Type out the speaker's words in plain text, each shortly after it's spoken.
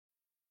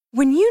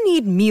When you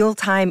need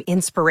mealtime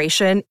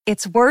inspiration,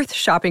 it's worth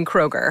shopping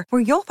Kroger,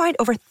 where you'll find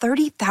over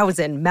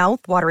 30,000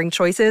 mouth-watering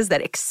choices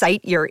that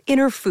excite your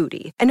inner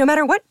foodie. And no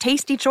matter what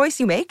tasty choice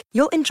you make,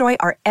 you'll enjoy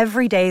our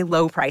everyday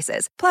low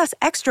prices, plus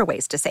extra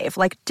ways to save,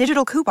 like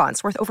digital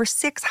coupons worth over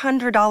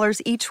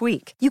 $600 each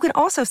week. You can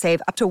also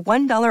save up to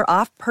 $1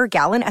 off per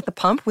gallon at the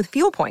pump with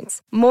fuel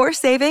points. More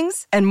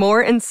savings and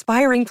more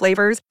inspiring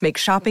flavors make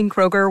shopping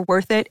Kroger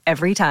worth it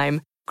every time.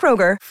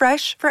 Kroger,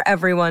 fresh for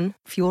everyone.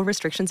 Fuel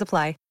restrictions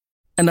apply.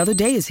 Another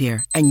day is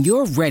here, and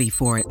you're ready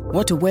for it.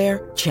 What to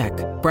wear? Check.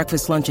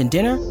 Breakfast, lunch, and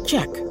dinner?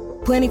 Check.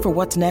 Planning for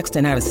what's next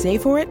and how to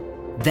save for it?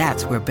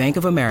 That's where Bank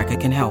of America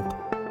can help.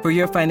 For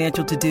your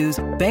financial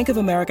to-dos, Bank of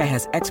America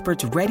has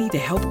experts ready to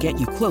help get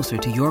you closer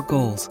to your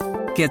goals.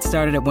 Get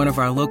started at one of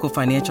our local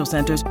financial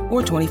centers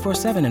or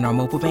 24/7 in our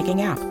mobile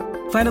banking app.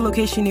 Find a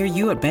location near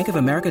you at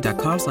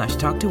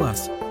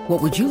bankofamerica.com/talktous.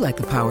 What would you like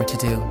the power to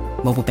do?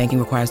 Mobile banking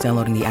requires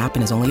downloading the app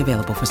and is only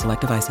available for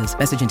select devices.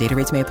 Message and data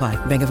rates may apply.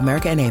 Bank of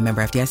America N.A.,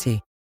 member FDIC.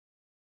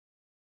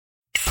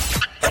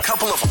 A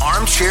couple of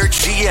armchair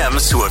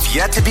GMs who have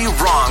yet to be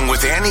wrong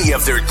with any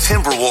of their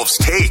Timberwolves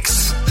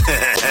takes.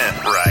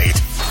 Right.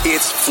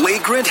 It's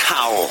Flagrant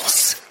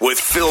Howls with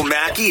Phil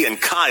Mackey and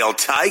Kyle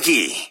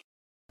Teige.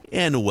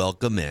 And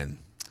welcome in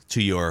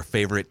to your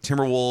favorite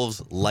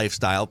Timberwolves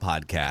lifestyle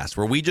podcast,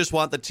 where we just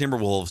want the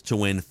Timberwolves to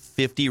win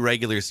 50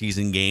 regular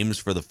season games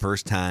for the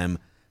first time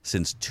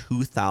since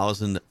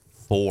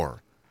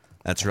 2004.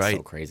 That's right.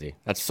 So crazy.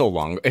 That's so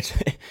long.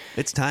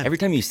 It's time. Every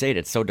time you say it,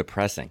 it's so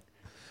depressing.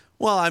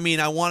 Well, I mean,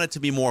 I want it to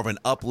be more of an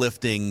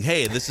uplifting,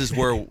 hey, this is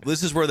where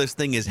this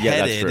thing is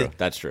headed.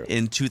 That's true.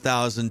 In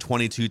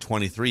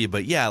 2022-23.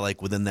 But yeah,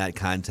 like within that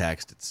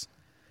context, it's,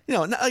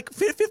 like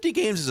 50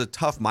 games is a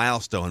tough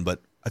milestone, but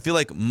I feel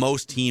like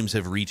most teams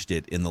have reached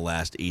it in the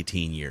last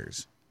 18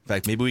 years. In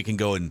fact, maybe we can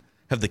go and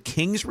have the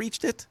Kings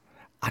reached it?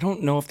 I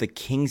don't know if the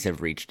Kings have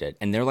reached it.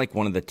 And they're like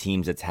one of the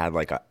teams that's had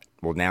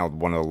now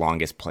one of the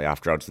longest playoff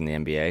droughts in the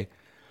NBA.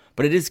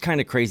 But it is kind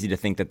of crazy to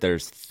think that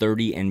there's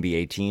 30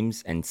 NBA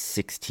teams and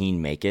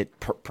 16 make it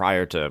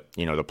prior to,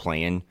 the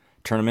play-in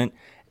tournament.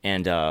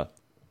 And,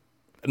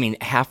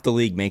 half the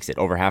league makes it.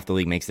 Over half the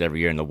league makes it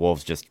every year, and the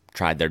Wolves just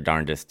tried their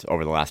darndest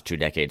over the last 2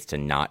 decades to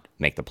not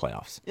make the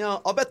playoffs.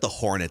 I'll bet the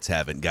Hornets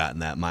haven't gotten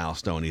that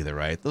milestone either,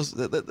 right?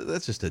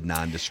 That's just a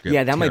nondescript.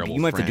 Yeah, that might be. You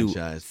might franchise.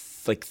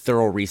 have to do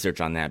thorough research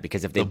on that,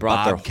 because if they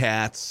brought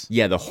Bobcats,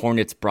 the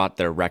Hornets brought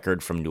their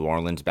record from New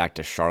Orleans back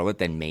to Charlotte,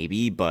 then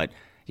maybe. But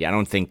yeah, I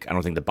don't think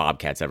the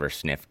Bobcats ever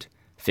sniffed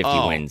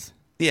 50 wins.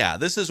 Yeah,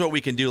 this is what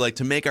we can do, like,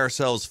 to make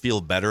ourselves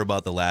feel better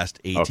about the last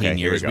 18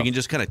 years. We can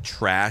just kind of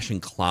trash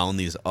and clown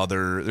these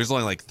other. There's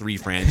only like 3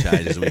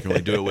 franchises we can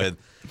really do it with.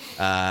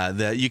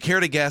 You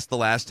care to guess the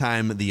last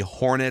time the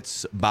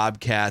Hornets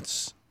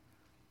Bobcats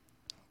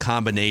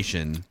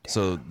combination?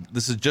 So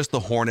this is just the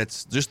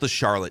Hornets, just the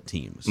Charlotte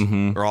teams.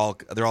 Mm-hmm. They're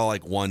all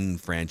like one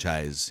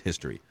franchise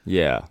history.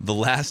 Yeah. The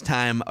last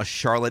time a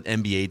Charlotte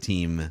NBA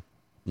team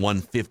won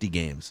 50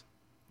 games.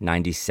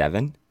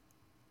 97?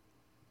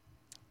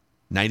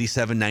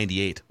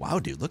 97-98. Wow,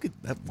 dude, look at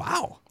that.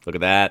 Wow. Look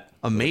at that.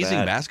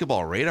 Amazing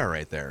basketball radar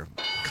right there.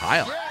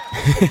 Kyle.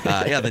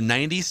 The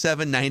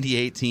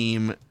 97-98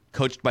 team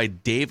coached by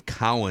Dave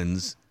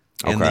Cowens.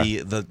 And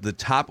the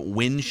top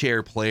win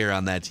share player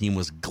on that team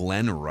was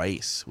Glenn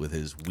Rice with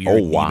his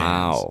weird Oh,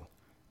 wow.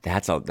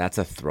 That's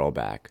a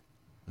throwback.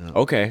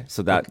 Oh. Okay,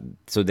 so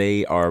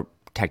they are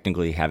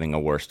technically having a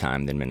worse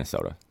time than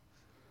Minnesota.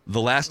 The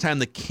last time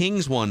the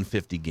Kings won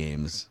 50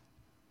 games.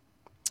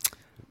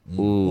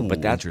 Ooh,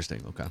 but that's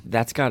interesting. Okay,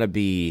 that's got to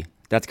be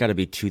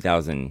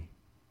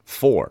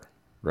 2004,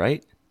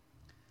 right?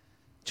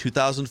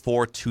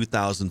 2004,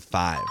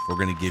 2005. We're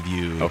going to give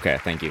you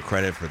thank you,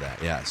 credit for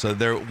that. Yeah, so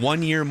they're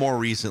 1 year more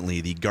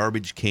recently. The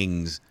Garbage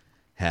Kings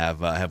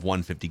have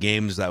won 50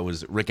 games. That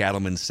was Rick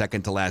Adelman's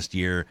second to last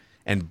year,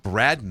 and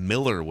Brad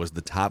Miller was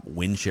the top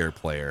win share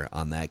player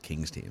on that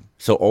Kings team.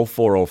 So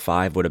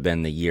 04-05 would have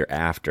been the year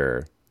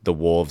after the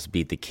Wolves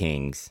beat the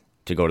Kings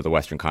to go to the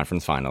Western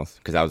Conference Finals,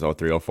 because that was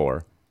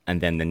 03-04. And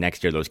then the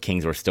next year, those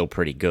Kings were still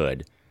pretty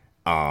good,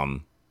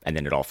 and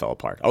then it all fell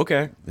apart.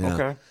 Okay.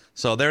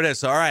 So there it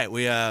is. All right,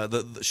 we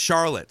the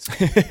Charlotte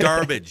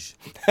garbage,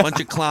 bunch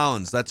of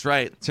clowns. That's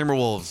right.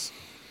 Timberwolves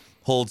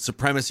hold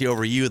supremacy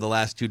over you the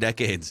last 2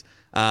 decades.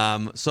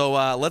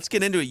 So let's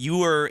get into it. You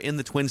were in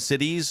the Twin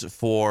Cities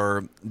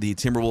for the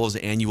Timberwolves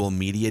annual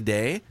media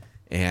day,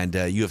 and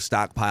you have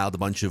stockpiled a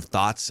bunch of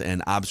thoughts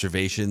and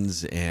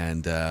observations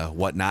and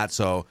whatnot.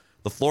 So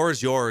the floor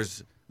is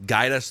yours.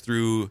 Guide us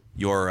through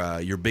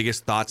your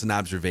biggest thoughts and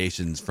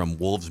observations from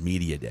Wolves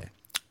Media Day.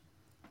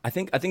 I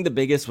think the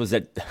biggest was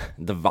that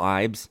the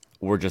vibes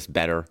were just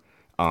better.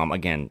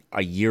 Again,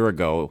 a year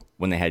ago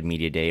when they had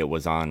Media Day, it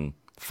was on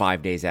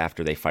 5 days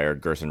after they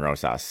fired Gerson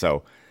Rosas.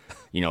 So,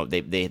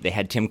 they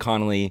had Tim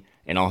Connolly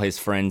and all his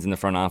friends in the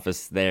front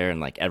office there,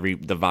 and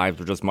the vibes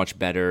were just much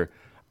better.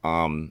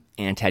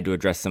 Ant had to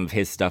address some of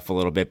his stuff a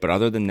little bit, but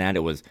other than that, it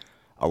was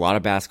a lot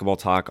of basketball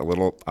talk, a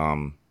little.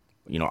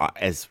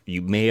 As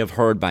you may have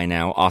heard by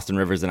now, Austin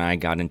Rivers and I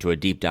got into a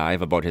deep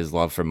dive about his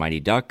love for Mighty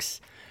Ducks.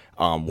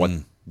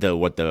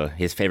 what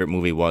his favorite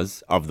movie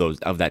was of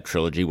that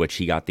trilogy, which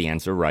he got the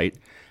answer right.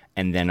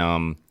 And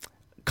then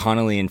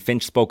Connolly and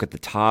Finch spoke at the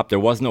top. There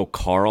was no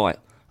Carl.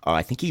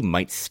 I think he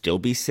might still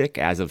be sick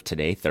as of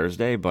today,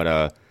 Thursday,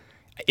 but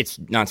it's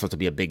not supposed to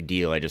be a big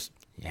deal. He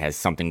has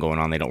something going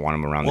on. They don't want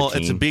him around the team. Well,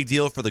 it's a big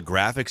deal for the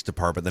graphics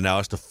department that now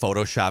has to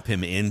Photoshop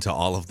him into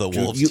all of the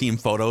Wolves team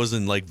photos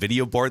and like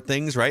video board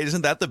things, right?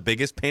 Isn't that the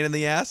biggest pain in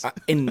the ass?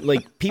 And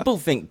like people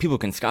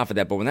can scoff at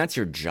that, but when that's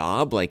your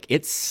job, like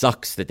it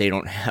sucks that they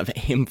don't have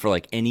him for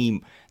like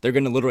any. They're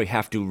going to literally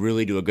have to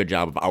really do a good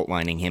job of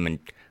outlining him and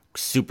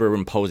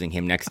superimposing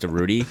him next to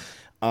Rudy.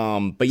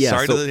 But yeah,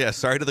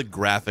 sorry to the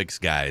graphics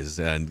guys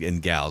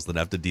and gals that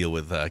have to deal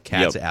with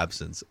Cat's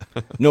absence.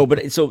 No,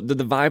 but so the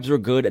vibes were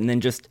good, and then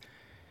just.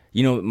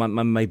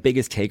 My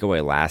biggest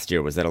takeaway last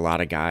year was that a lot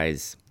of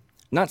guys,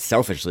 not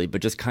selfishly, but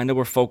just kind of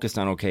were focused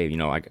on, okay,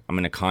 I'm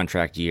in a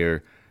contract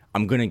year.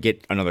 I'm going to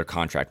get another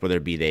contract, whether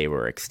it be they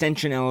were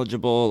extension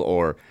eligible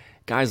or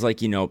guys like,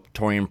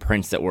 Torian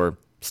Prince that were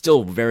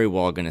still very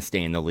well going to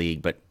stay in the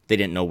league, but they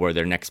didn't know where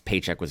their next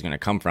paycheck was going to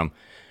come from.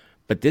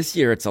 But this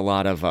year it's a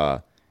lot of,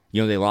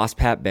 they lost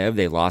Pat Bev,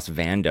 they lost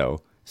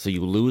Vando. So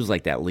you lose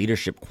like that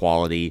leadership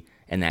quality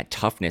and that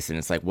toughness, and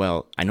it's like,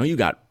 well, I know you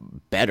got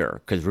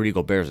better because Rudy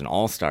Gobert is an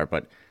all-star,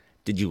 but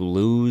did you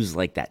lose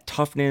like that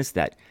toughness,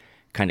 that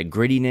kind of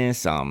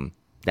grittiness,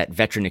 that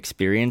veteran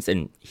experience?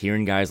 And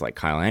hearing guys like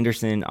Kyle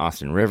Anderson,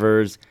 Austin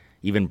Rivers,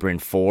 even Bryn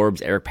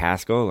Forbes, Eric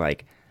Pasco,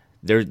 like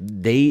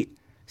they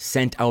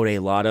sent out a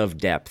lot of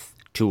depth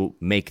to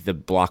make the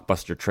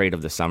blockbuster trade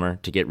of the summer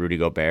to get Rudy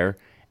Gobert.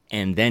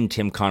 And then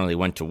Tim Connolly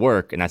went to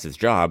work, and that's his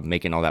job,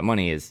 making all that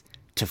money, is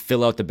to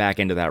fill out the back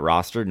end of that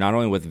roster, not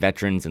only with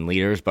veterans and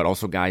leaders, but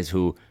also guys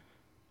who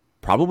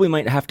probably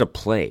might have to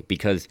play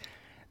because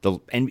the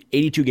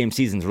 82-game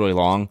season is really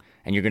long,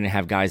 and you're going to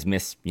have guys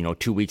miss,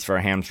 2 weeks for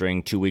a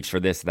hamstring, 2 weeks for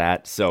this,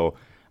 that. So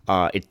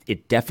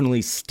it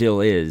definitely still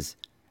is,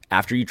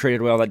 after you traded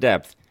away all that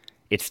depth,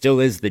 it still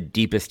is the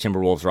deepest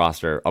Timberwolves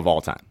roster of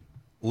all time.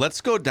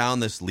 Let's go down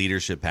this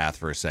leadership path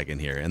for a second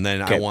here, and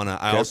then okay.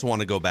 I also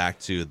want to go back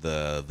to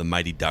the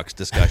Mighty Ducks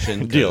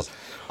discussion because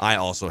I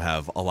also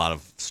have a lot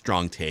of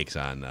strong takes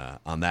on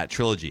that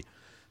trilogy.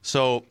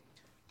 So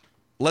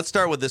let's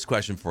start with this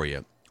question for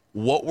you: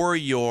 What were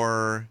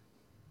your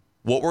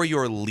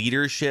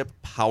leadership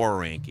power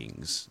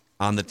rankings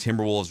on the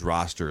Timberwolves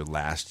roster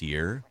last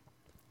year,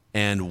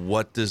 and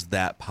what does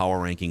that power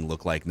ranking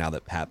look like now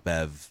that Pat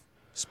Bev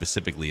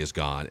specifically is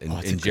gone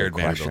and Jared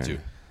Vanderbilt too?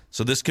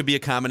 So this could be a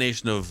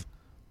combination of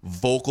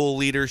vocal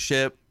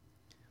leadership,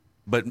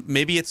 but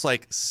maybe it's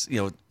like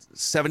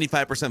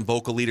 75%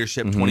 vocal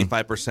leadership,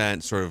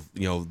 25% sort of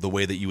the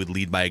way that you would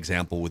lead by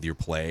example with your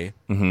play,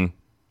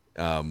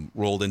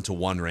 rolled into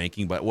one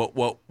ranking. But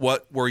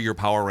what were your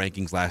power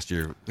rankings last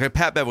year?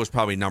 Pat Bev was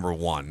probably number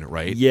one,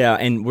 right? Yeah,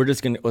 and we're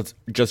just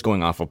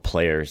going off of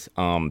players.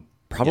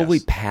 Probably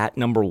yes. Pat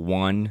number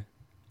one,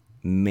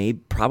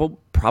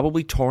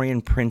 probably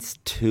Torian Prince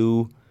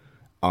 2.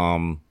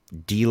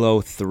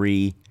 D'Lo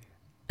 3,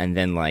 and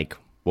then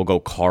we'll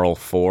go Carl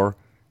 4.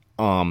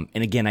 And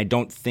again, I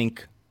don't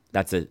think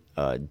that's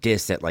a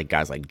diss at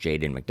guys like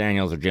Jaden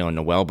McDaniels or Jalen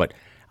Noel, but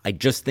I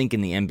just think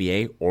in the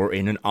NBA or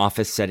in an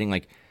office setting,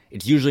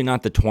 it's usually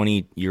not the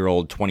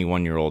 20-year-old,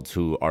 21-year-olds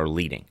who are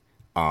leading.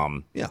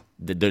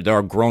 There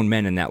are grown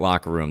men in that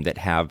locker room that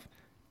have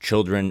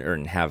children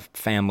or have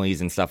families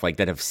and stuff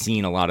that have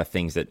seen a lot of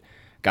things that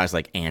guys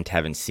like Ant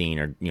haven't seen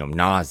or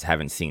Nas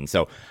haven't seen.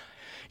 So.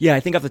 Yeah, I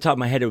think off the top of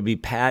my head, it would be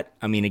Pat.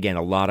 I mean, again,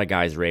 a lot of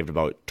guys raved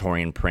about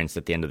Torian Prince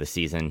at the end of the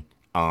season.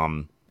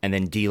 And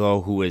then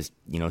D'Lo, who is,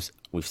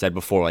 we've said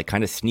before,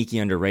 kind of sneaky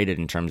underrated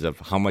in terms of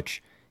how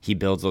much he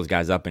builds those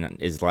guys up and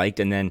is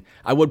liked. And then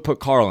I would put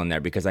Carl in there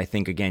because I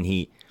think, again,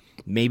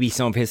 maybe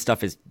some of his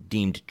stuff is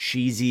deemed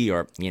cheesy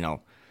or,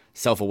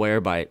 self-aware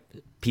by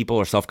people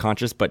or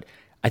self-conscious. But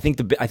I think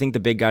the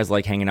big guys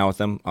like hanging out with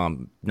him.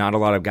 Not a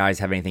lot of guys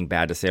have anything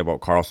bad to say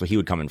about Carl, so he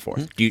would come in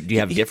fourth. Do you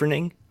have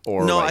differing?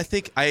 Or no,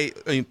 I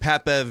mean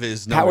Pat Bev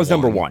is number one. Pat was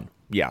number one.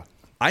 Yeah,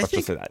 I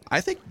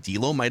think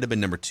D'Lo might have been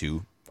number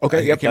two.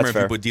 Okay, I can't remember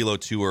fair. if you put D'Lo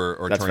 2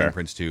 or Torian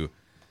Prince 2.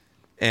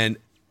 And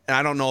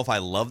I don't know if I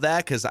love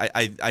that because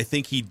I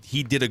think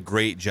he did a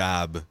great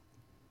job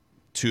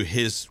to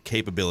his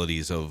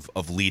capabilities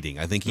of leading.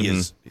 I think he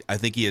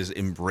has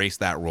embraced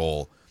that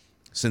role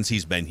since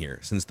he's been here,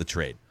 since the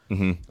trade.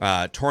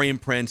 Torian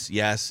Prince,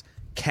 yes.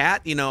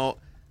 Cat,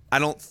 I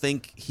don't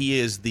think he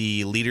is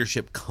the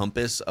leadership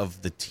compass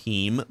of the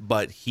team,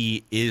 but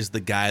he is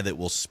the guy that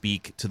will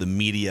speak to the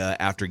media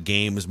after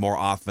games more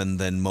often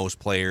than most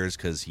players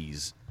because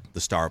he's the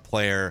star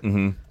player.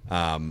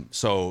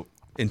 So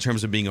in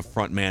terms of being a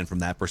front man from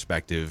that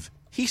perspective,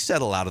 he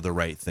said a lot of the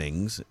right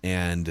things,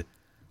 and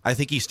I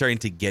think he's starting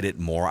to get it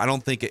more. I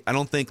don't think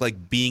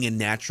being a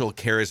natural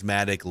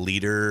charismatic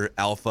leader,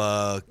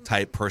 alpha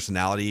type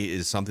personality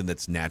is something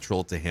that's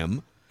natural to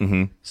him.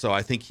 So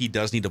I think he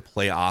does need to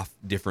play off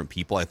different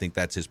people. I think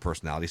that's his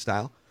personality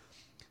style.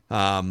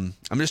 I'm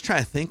just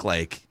trying to think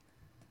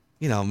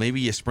maybe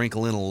you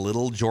sprinkle in a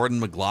little Jordan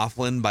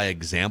McLaughlin by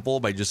example,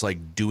 by just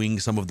like doing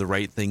some of the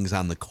right things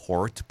on the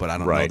court. But I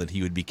don't know that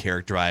he would be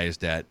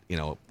characterized at,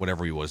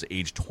 whatever he was,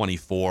 age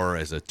 24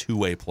 as a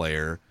two-way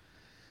player.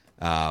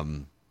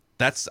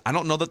 I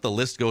don't know that the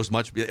list goes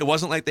much. It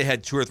wasn't like they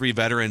had 2 or 3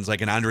 veterans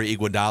like an Andre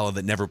Iguodala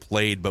that never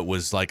played but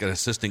was like an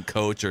assistant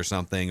coach or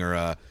something, or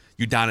a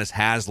Udonis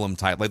Haslem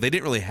type. Like they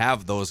didn't really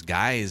have those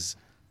guys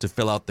to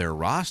fill out their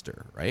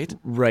roster, right?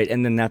 Right,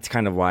 and then that's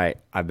kind of why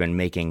I've been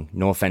making,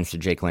 no offense to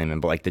Jake Layman,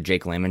 but like the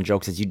Jake Layman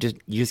jokes is you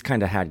just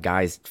kind of had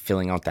guys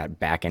filling out that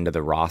back end of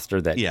the roster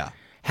that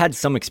had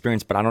some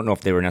experience, but I don't know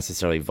if they were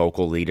necessarily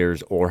vocal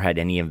leaders or had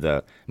any of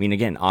the. I mean,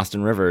 again,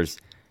 Austin Rivers,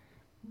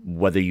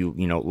 whether you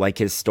like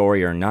his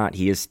story or not,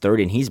 he is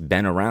 30 and he's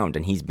been around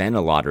and he's been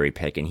a lottery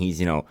pick and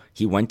he's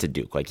he went to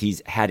Duke. Like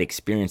he's had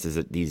experiences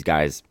that these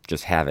guys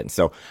just haven't.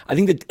 So I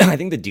think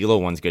the D'Lo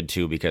one's good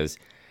too, because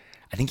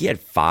I think he had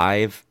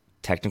 5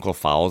 technical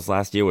fouls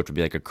last year, which would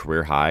be like a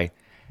career high.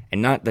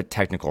 And not that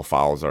technical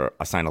fouls are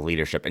a sign of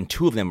leadership. And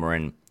 2 of them were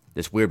in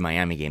this weird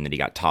Miami game that he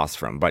got tossed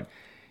from. But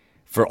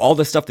for all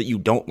the stuff that you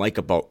don't like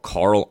about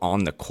Karl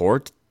on the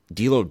court,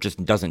 D'Lo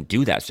just doesn't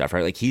do that stuff,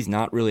 right? Like he's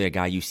not really a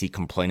guy you see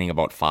complaining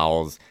about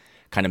fouls,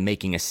 kind of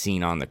making a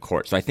scene on the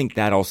court. So I think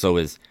that also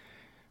is,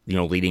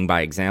 leading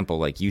by example,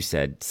 like you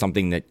said,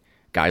 something that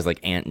guys like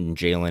Ant and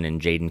Jalen and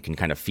Jaden can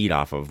kind of feed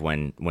off of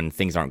when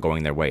things aren't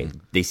going their way.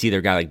 They see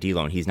their guy like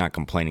D'Lo and he's not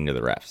complaining to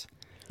the refs.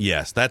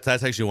 Yes, that's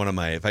actually one of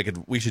my.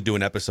 We should do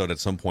an episode at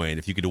some point.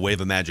 If you could wave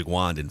a magic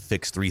wand and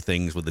fix 3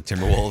 things with the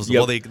Timberwolves.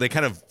 Well, they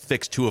kind of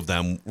fixed 2 of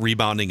them: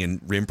 rebounding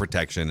and rim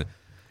protection,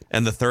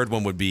 and the third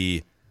one would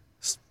be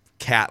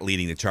Cat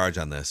leading the charge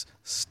on this.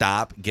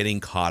 Stop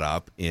getting caught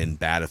up in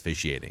bad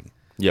officiating.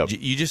 Yep.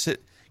 You just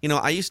sit.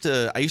 I used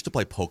to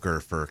play poker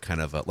for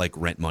kind of like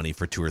rent money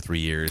for 2 or 3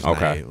 years.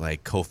 Okay. And I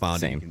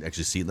co-founded. Same. You can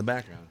actually see it in the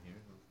background here.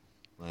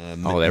 There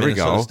Minnesota we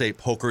go. State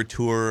Poker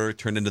Tour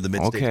turned into the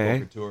Mid-States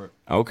Poker Tour.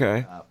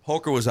 Okay.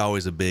 Poker was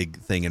always a big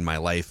thing in my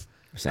life,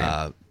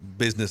 Same.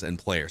 business and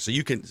player. So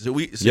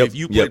if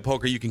you played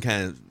poker, you can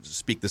kind of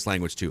speak this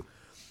language too.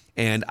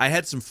 And I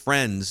had some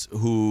friends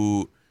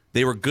who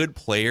they were good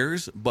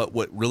players, but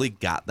what really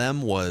got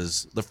them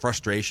was the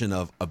frustration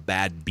of a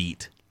bad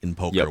beat in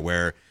poker,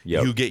 where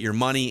you get your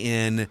money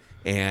in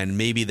and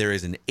maybe there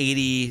is an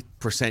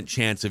 80%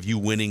 chance of you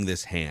winning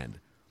this hand.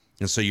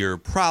 And so you're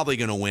probably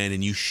going to win,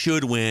 and you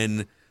should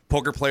win.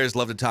 Poker players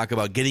love to talk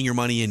about getting your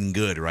money in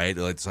good, right?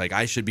 It's like,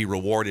 I should be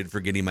rewarded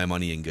for getting my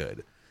money in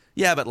good.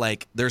 Yeah, but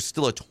like there's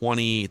still a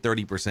 20,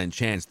 30%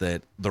 chance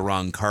that the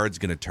wrong card's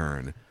going to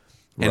turn.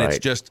 And it's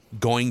just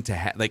going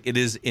to it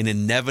is an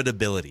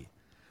inevitability.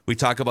 We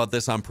talk about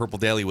this on Purple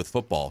Daily with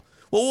football.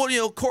 Well,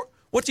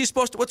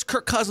 what's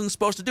Kirk Cousins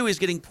supposed to do? He's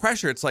getting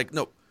pressure. It's like,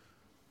 no.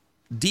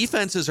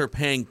 Defenses are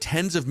paying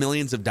tens of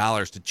millions of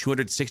dollars to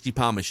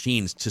 260-pound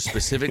machines to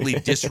specifically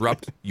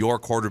disrupt your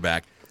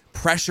quarterback.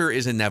 Pressure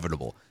is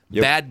inevitable.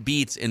 Bad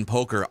beats in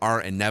poker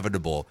are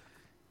inevitable.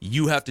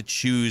 You have to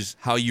choose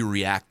how you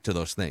react to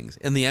those things.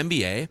 In the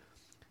NBA,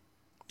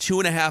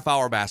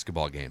 2.5-hour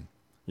basketball game.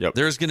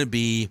 There's going to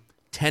be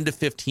 10 to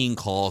 15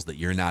 calls that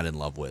you're not in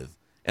love with.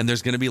 And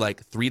there's going to be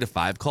like 3 to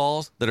 5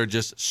 calls that are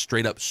just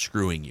straight up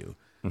screwing you.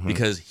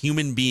 Because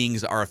human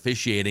beings are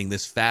officiating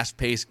this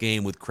fast-paced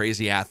game with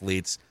crazy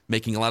athletes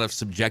making a lot of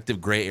subjective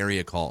gray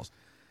area calls.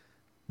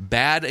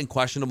 Bad and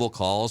questionable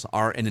calls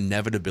are an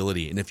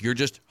inevitability. And if you're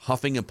just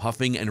huffing and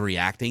puffing and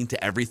reacting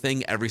to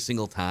everything every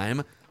single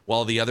time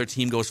while the other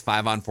team goes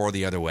 5-on-4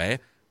 the other way,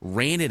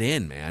 rein it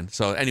in, man.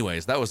 So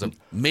anyways, that was a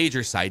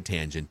major side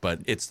tangent, but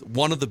it's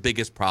one of the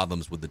biggest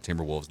problems with the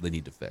Timberwolves they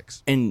need to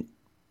fix. And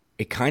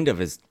it kind of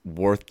is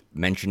worth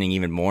mentioning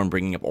even more and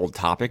bringing up old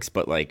topics,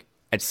 but like,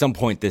 at some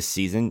point this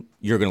season,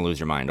 you're going to lose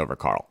your mind over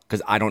Karl,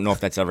 because I don't know if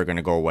that's ever going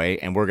to go away,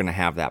 and we're going to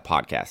have that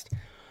podcast.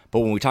 But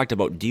when we talked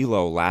about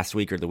D'Lo last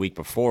week or the week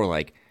before,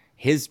 like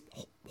his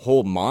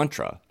whole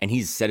mantra, and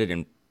he's said it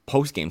in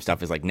post-game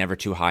stuff, is like never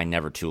too high,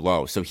 never too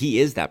low. So he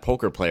is that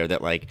poker player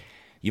that like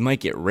you might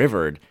get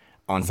rivered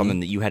on something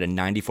that you had a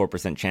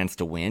 94% chance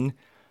to win,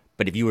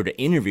 but if you were to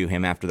interview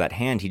him after that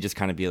hand, he'd just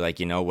kind of be like,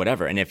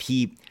 whatever. And if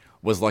he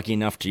was lucky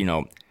enough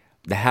to,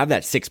 to have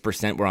that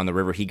 6% where on the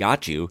river he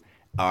got you,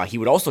 he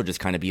would also just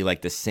kind of be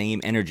like the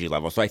same energy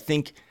level. So I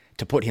think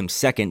to put him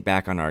second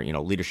back on our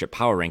leadership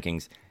power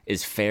rankings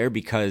is fair,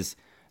 because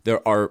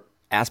there are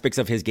aspects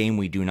of his game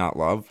we do not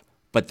love,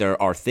 but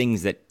there are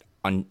things that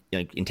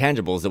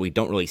intangibles that we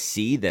don't really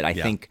see that I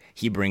think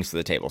he brings to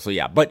the table. So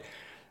but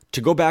to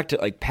go back to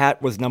like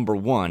Pat was number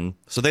 1.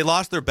 So they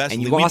lost their best.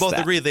 We both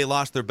agree they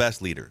lost their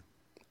best leader.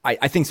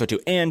 I think so too.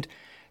 And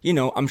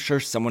I'm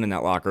sure someone in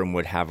that locker room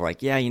would have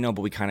like, but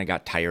we kind of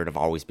got tired of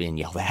always being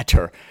yelled at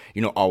or,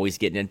 always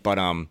getting it. But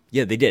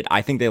they did.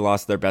 I think they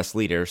lost their best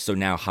leader. So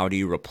now how do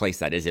you replace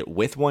that? Is it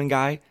with one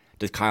guy?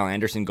 Does Kyle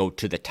Anderson go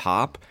to the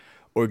top?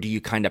 Or do you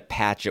kind of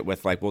patch it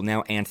with like, well,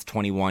 now Ant's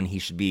 21. He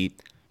should be,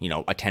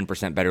 a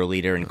 10% better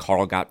leader. And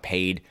Karl got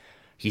paid.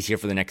 He's here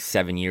for the next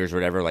 7 years or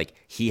whatever. Like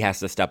he has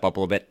to step up a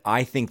little bit.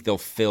 I think they'll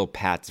fill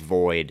Pat's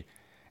void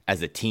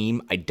as a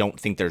team. I don't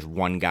think there's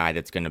one guy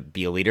that's going to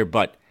be a leader,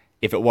 but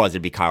If it was,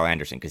 it'd be Kyle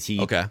Anderson because he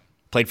Okay.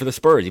 played for the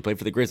Spurs. He played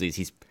for the Grizzlies.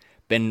 He's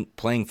been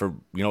playing for,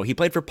 he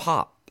played for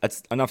Pop.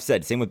 That's enough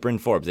said. Same with Bryn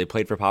Forbes. They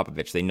played for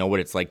Popovich. They know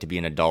what it's like to be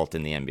an adult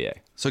in the NBA.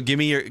 So give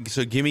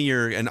me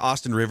your and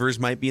Austin Rivers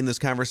might be in this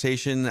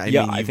conversation. I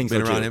think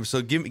been so around too. him.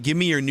 So give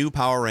me your new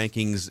power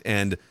rankings,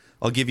 and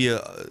I'll give you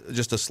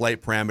just a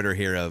slight parameter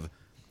here of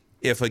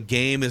if a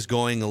game is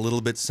going a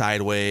little bit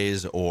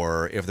sideways,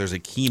 or if there's a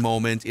key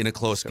moment in a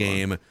close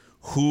game,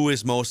 who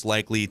is most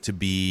likely to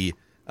be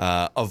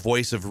a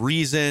voice of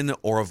reason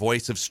or a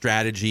voice of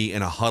strategy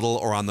in a huddle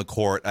or on the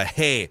court?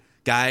 Hey,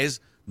 guys,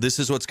 this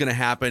is what's going to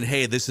happen.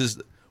 Hey,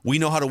 we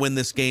know how to win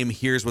this game.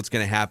 Here's what's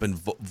going to happen.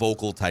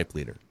 Vocal type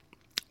leader.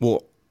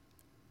 Well,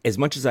 as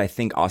much as I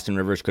think Austin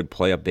Rivers could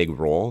play a big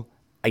role,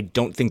 I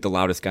don't think the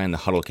loudest guy in the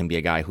huddle can be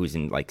a guy who's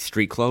in like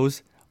street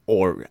clothes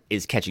or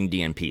is catching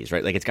DNPs,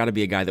 right? Like it's got to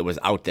be a guy that was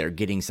out there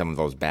getting some of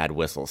those bad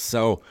whistles.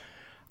 So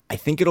I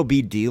think it'll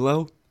be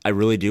D'Lo. I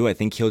really do. I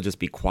think he'll just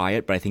be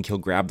quiet, but I think he'll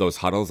grab those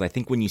huddles. I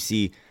think when you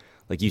see,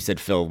 like you said,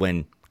 Phil,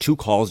 when two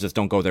calls just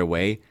don't go their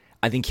way,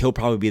 I think he'll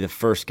probably be the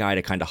first guy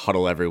to kind of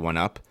huddle everyone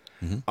up.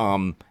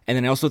 And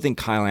then I also think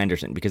Kyle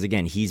Anderson, because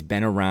again, he's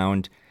been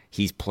around,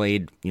 he's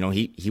played,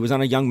 he was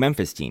on a young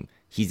Memphis team.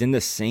 He's in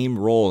the same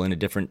role in a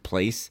different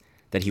place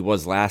that he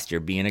was last year,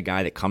 being a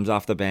guy that comes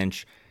off the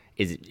bench,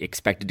 is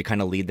expected to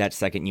kind of lead that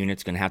second unit.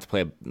 It's going to have to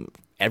play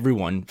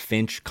everyone.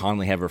 Finch,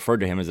 Conley have referred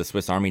to him as a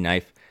Swiss Army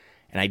knife.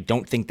 And I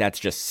don't think that's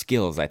just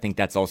skills. I think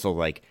that's also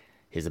like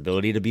his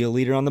ability to be a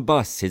leader on the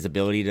bus, his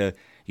ability to,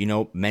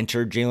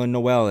 mentor Jalen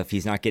Noel if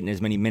he's not getting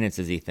as many minutes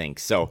as he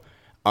thinks. So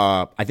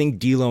I think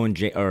D'Lo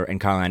and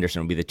Kyle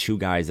Anderson will be the two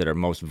guys that are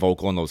most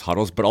vocal in those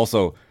huddles. But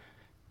also,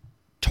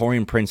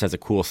 Taurean Prince has a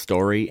cool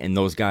story. And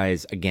those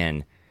guys,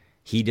 again,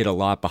 he did a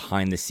lot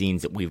behind the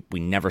scenes that we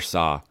never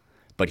saw.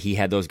 But he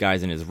had those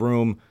guys in his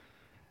room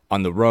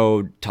on the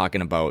road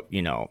talking about,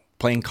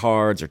 playing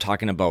cards or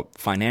talking about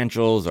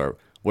financials or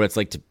what it's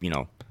like to,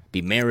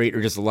 be married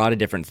or just a lot of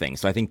different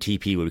things. So I think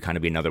TP would kind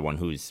of be another one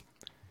who's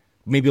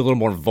maybe a little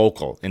more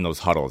vocal in those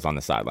huddles on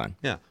the sideline.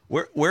 Yeah.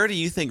 Where do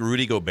you think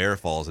Rudy Gobert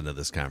falls into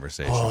this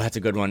conversation? Oh, that's a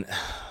good one.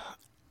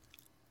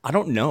 I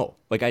don't know.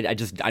 Like, I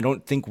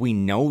don't think we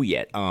know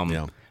yet.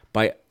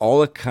 By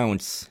all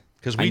accounts,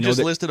 because we just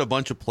listed a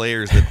bunch of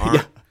players that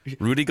aren't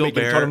Rudy making a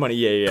Gobert. ton of money.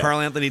 Yeah. Karl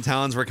Anthony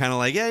Towns were kind of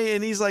like,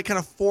 and he's like kind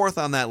of fourth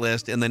on that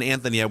list. And then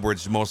Anthony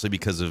Edwards, mostly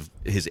because of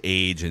his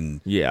age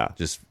and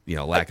just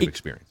lack of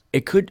experience.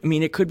 It could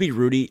be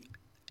Rudy.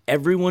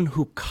 Everyone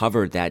who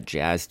covered that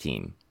Jazz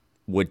team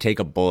would take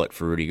a bullet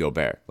for Rudy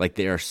Gobert. Like,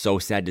 they are so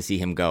sad to see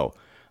him go.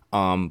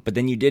 But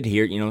then you did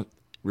hear,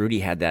 Rudy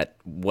had that,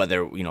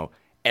 whether,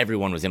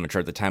 everyone was immature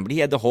at the time, but he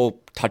had the whole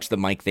touch the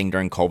mic thing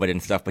during COVID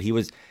and stuff, but he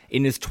was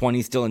in his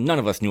 20s still, and none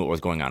of us knew what was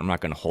going on. I'm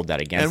not going to hold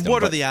that against him. And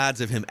what are the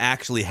odds of him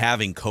actually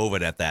having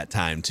COVID at that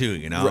time, too?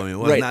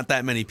 Right. Not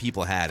that many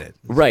people had it.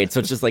 Right, so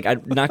it's just like,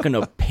 I'm not going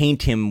to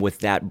paint him with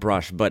that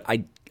brush, but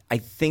I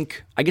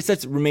guess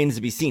that remains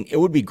to be seen. It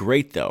would be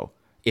great, though,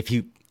 if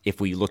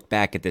we looked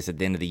back at this at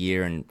the end of the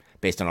year and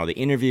based on all the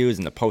interviews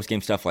and the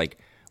post-game stuff, like,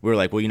 we were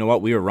like, well, you know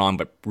what? We were wrong,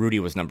 but Rudy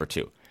was number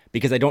 2.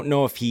 Because I don't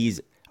know if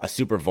he's a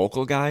super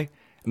vocal guy.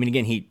 I mean,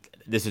 again,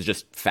 this is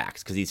just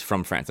facts because he's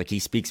from France. Like, he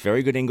speaks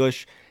very good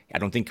English. I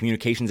don't think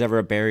communication's ever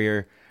a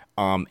barrier.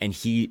 And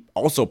he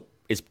also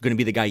is going to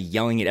be the guy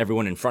yelling at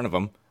everyone in front of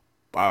him.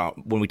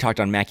 When we talked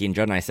on Mackie and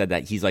Judd and I said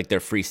that he's like their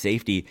free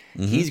safety,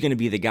 he's going to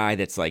be the guy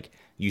that's like,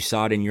 you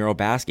saw it in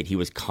Eurobasket. He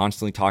was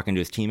constantly talking to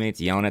his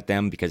teammates, yelling at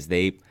them because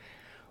they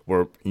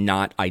were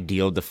not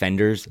ideal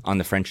defenders on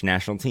the French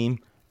national team.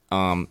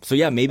 So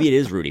yeah, maybe it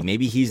is Rudy.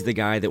 Maybe he's the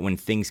guy that when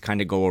things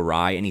kind of go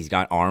awry and he's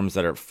got arms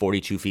that are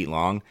 42 feet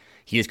long,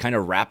 he just kind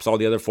of wraps all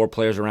the other 4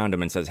 players around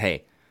him and says,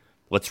 hey,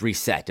 let's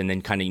reset. And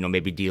then kind of,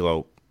 maybe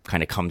D'Lo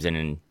kind of comes in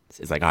and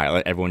is like, all right,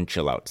 let everyone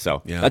chill out.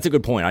 So that's a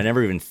good point. I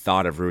never even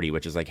thought of Rudy,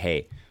 which is like,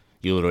 hey,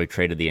 you literally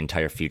traded the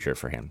entire future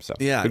for him. So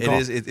yeah, it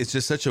is. It's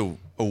just such a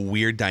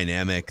weird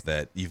dynamic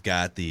that you've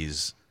got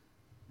these,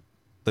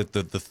 the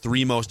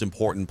 3 most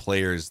important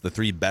players, the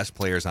 3 best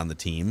players on the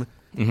team.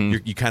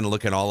 You kind of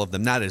look at all of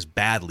them not as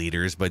bad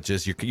leaders, but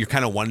just you're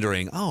kind of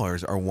wondering,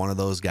 are one of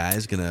those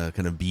guys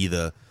gonna be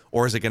the,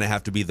 or is it gonna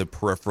have to be the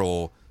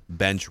peripheral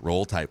bench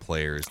role type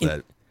players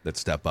that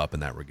step up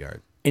in that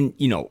regard? And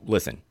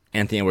listen,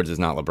 Anthony Edwards is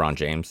not LeBron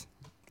James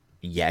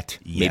yet.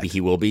 Maybe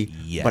he will be.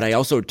 But I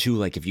also too,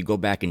 like, if you go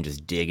back and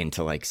just dig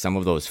into like some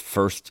of those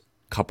first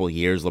couple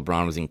years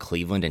LeBron was in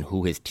Cleveland and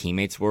who his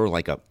teammates were,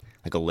 like a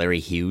Larry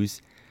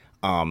Hughes.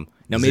 Now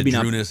maybe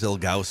not Zydrunas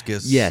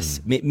Ilgauskas.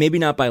 Yes, maybe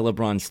not by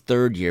LeBron's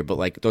 3rd year, but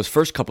like those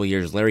first couple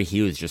years, Larry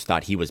Hughes just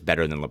thought he was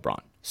better than LeBron.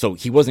 So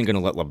he wasn't going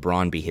to let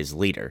LeBron be his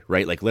leader,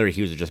 right? Like Larry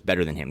Hughes was just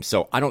better than him.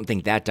 So I don't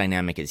think that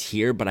dynamic is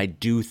here, but I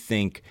do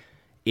think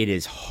it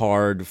is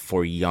hard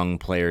for young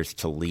players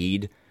to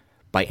lead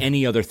by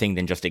any other thing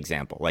than just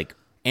example. Like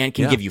Ant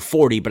can give you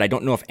 40, but I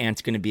don't know if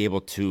Ant's going to be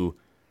able to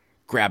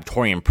grab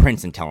Taurean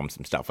Prince and tell him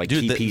some stuff. Like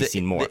TP's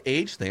seen more. The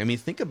age thing. I mean,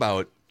 think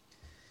about.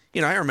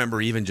 I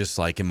remember even just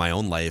like in my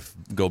own life,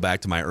 go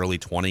back to my early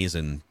 20s,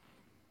 and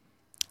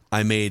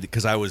I made,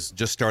 because I was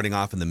just starting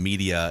off in the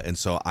media, and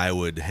so I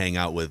would hang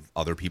out with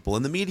other people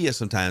in the media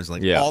sometimes.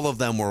 Like all of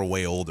them were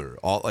way older.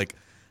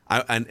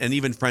 And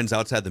even friends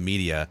outside the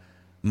media.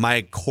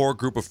 My core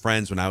group of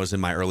friends when I was in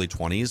my early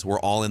 20s were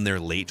all in their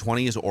late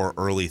 20s or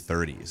early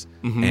 30s.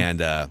 And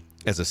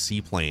as a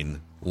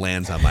seaplane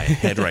lands on my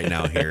head right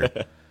now here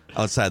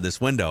outside this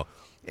window,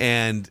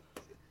 and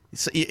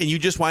you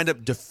just wind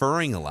up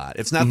deferring a lot.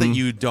 It's not that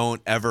you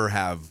don't ever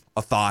have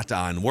a thought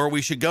on where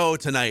we should go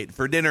tonight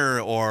for dinner,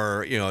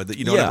 or that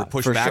you don't ever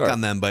push back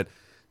on them. But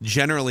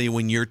generally,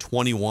 when you're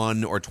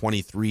 21 or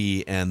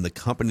 23 and the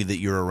company that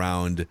you're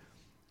around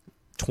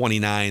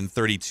 29,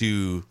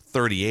 32,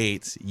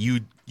 38,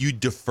 you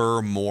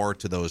defer more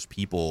to those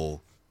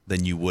people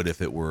than you would if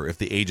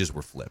the ages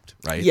were flipped,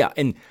 right? Yeah,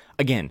 and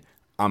again,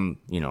 I'm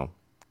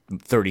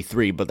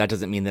 33, but that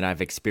doesn't mean that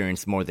I've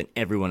experienced more than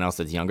everyone else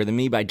that's younger than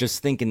me. But I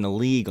just think in the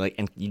league,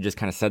 and you just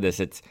kind of said this,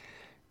 it's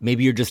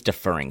maybe you're just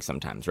deferring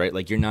sometimes, right?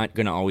 Like, you're not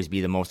going to always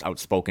be the most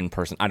outspoken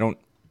person. Jaden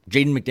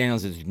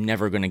McDaniels is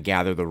never going to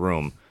gather the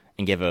room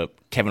and give a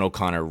Kevin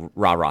O'Connor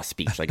rah-rah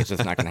speech. Like, it's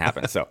just not going to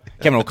happen. So,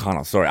 Kevin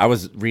O'Connell, sorry. I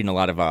was reading a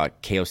lot of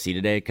KOC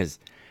today because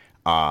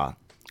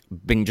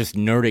been just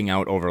nerding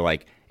out over,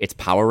 like, it's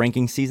power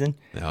ranking season.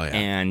 Oh, yeah.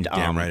 And you're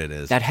damn right it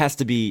is. That has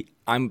to be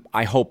 –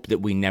 I hope that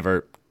we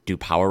never do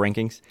power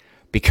rankings,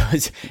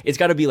 because it's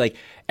got to be like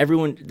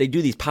everyone – they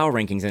do these power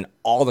rankings and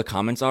all the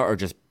comments are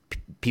just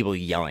people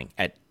yelling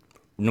at –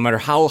 no matter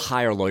how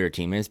high or low your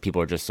team is, people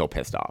are just so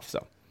pissed off.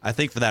 So I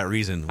think for that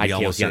reason, we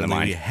almost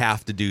certainly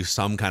have to do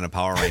some kind of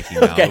power ranking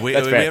now. Okay, we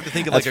have to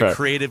think of a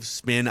creative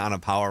spin on a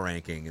power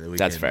ranking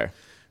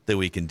that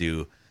we can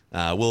do.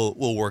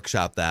 We'll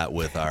workshop that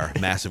with our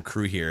massive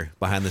crew here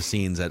behind the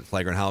scenes at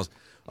Flagrant House.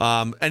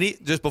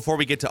 Just before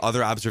we get to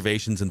other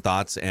observations and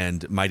thoughts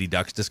and Mighty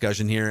Ducks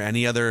discussion here,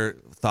 any other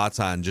thoughts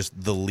on just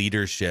the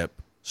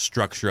leadership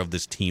structure of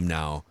this team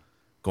now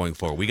going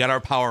forward? We got our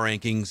power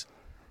rankings.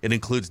 It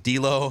includes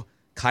D'Lo,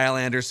 Kyle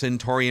Anderson,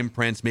 Taurean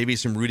Prince, maybe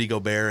some Rudy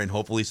Gobert, and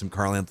hopefully some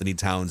Karl Anthony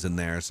Towns in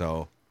there.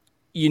 So,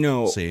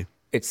 see.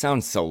 It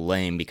sounds so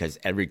lame because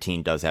every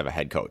team does have a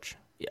head coach,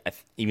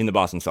 even the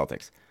Boston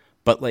Celtics.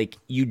 But, like,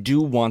 you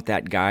do want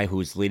that guy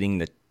who's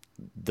leading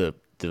the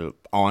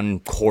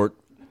on-court,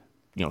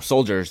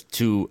 soldiers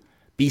to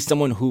be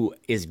someone who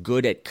is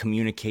good at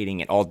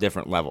communicating at all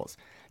different levels.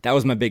 That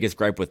was my biggest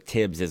gripe with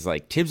Tibbs is,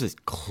 like, Tibbs is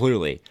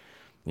clearly,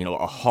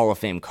 a Hall of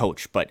Fame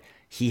coach, but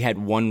he had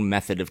one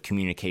method of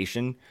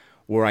communication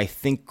where I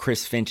think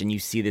Chris Finch, and you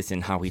see this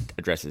in how he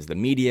addresses the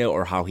media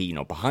or how he,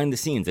 behind the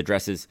scenes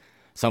addresses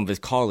some of his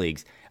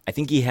colleagues, I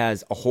think he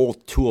has a whole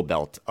tool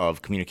belt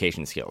of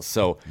communication skills.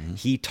 So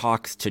he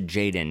talks to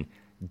Jaden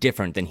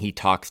different than he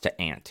talks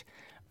to Ant.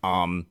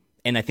 And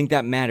I think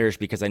that matters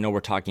because I know we're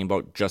talking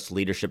about just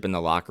leadership in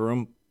the locker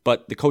room,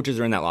 but the coaches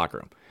are in that locker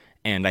room.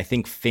 And I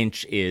think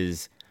Finch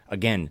is,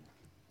 again,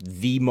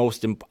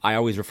 I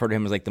always refer to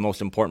him as like the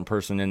most important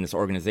person in this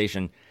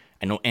organization.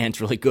 I know Ant's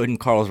really good and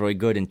Carl's really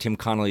good and Tim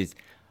Connolly's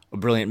a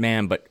brilliant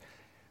man, but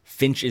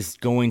Finch is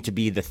going to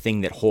be the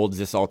thing that holds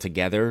this all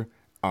together.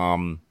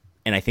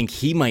 And I think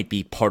he might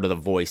be part of the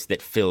voice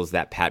that fills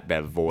that Pat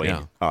Bev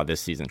void this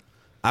season.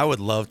 I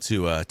would love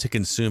to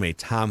consume a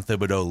Tom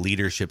Thibodeau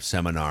leadership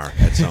seminar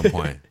at some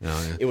point.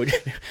 It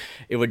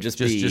would just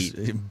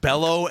be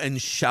bellow and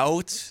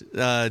shout.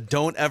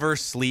 Don't ever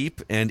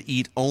sleep and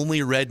eat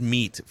only red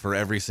meat for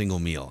every single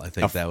meal. I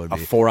think that would be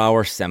a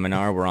 4-hour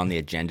seminar. Where on the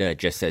agenda it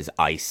just says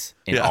ice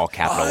in all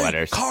capital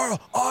letters. Carl,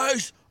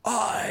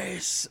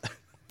 ice.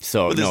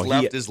 So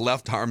with his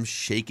left arm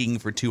shaking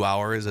for 2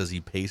 hours as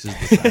he paces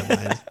the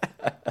sidelines.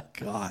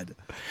 God.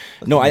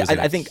 No,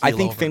 I think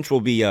Finch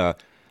will be.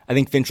 I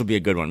think Finch will be a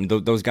good one.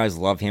 Those guys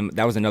love him.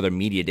 That was another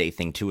media day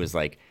thing too. Is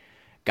like,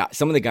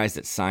 some of the guys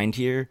that signed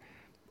here,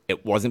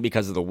 it wasn't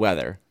because of the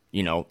weather.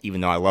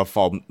 Even though I love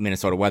fall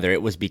Minnesota weather,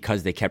 it was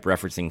because they kept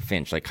referencing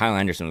Finch. Like Kyle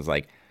Anderson was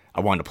like,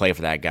 I wanted to play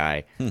for that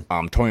guy.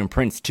 Taurean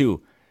Prince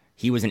too.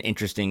 He was an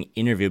interesting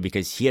interview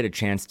because he had a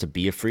chance to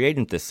be a free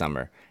agent this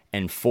summer.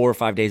 And 4 or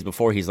 5 days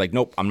before, he's like,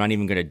 nope, I'm not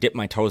even going to dip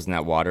my toes in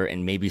that water.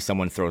 And maybe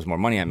someone throws more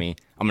money at me.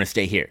 I'm going to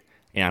stay here.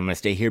 And I'm going to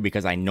stay here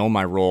because I know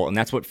my role. And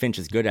that's what Finch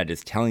is good at,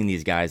 is telling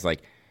these guys,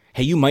 like,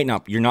 hey, you're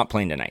not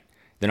playing tonight.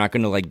 They're not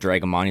going to, like,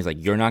 drag him on. He's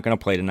like, you're not going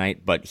to play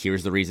tonight, but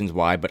here's the reasons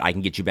why, but I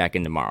can get you back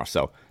in tomorrow.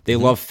 So they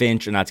love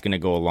Finch, and that's going to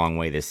go a long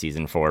way this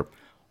season for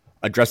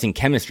addressing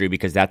chemistry,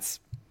 because that's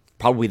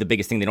probably the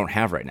biggest thing they don't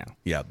have right now.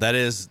 Yeah, that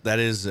is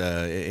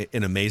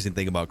an amazing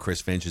thing about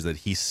Chris Finch, is that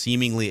he's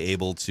seemingly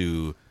able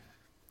to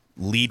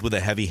lead with a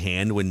heavy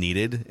hand when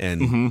needed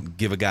and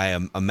give a guy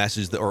a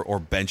message or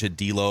bench a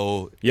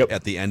D'Lo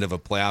at the end of a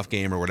playoff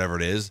game or whatever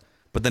it is.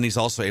 But then he's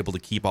also able to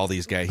keep all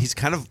these guys. He's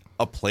kind of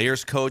a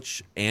player's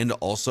coach and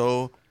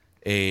also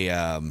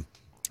I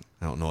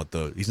don't know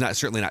he's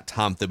certainly not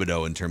Tom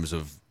Thibodeau in terms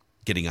of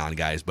getting on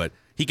guys, but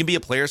he can be a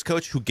player's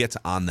coach who gets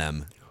on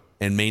them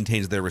and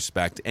maintains their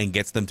respect and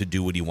gets them to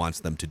do what he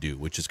wants them to do,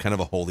 which is kind of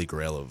a holy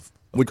grail of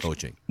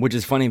coaching. Which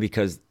is funny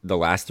because the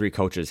last 3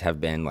 coaches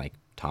have been like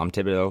Tom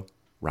Thibodeau,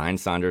 Ryan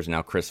Saunders,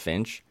 now Chris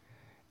Finch.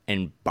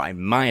 And by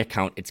my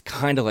account, it's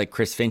kind of like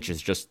Chris Finch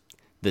is just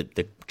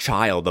the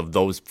child of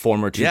those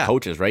former two Yeah.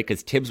 coaches, right?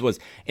 Because Tibbs was,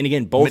 and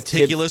again, both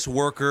meticulous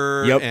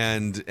worker Yep.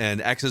 and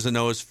X's and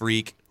O's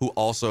freak who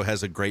also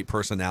has a great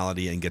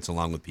personality and gets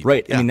along with people.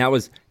 Right. Yeah. I mean, that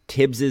was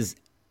Tibbs's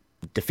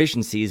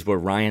deficiencies were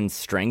Ryan's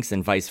strengths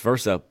and vice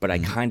versa. But I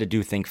kind of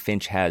do think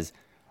Finch has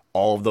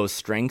all of those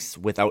strengths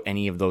without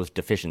any of those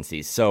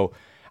deficiencies. So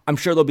I'm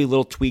sure there'll be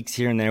little tweaks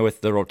here and there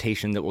with the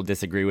rotation that we'll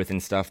disagree with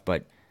and stuff.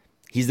 But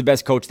he's the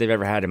best coach they've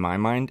ever had in my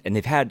mind. And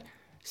they've had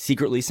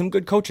secretly some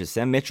good coaches.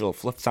 Sam Mitchell,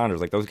 Flip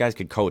Saunders, like those guys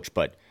could coach.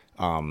 But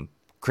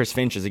Chris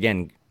Finch is,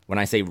 again, when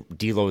I say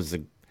D'Lo's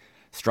the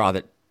straw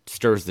that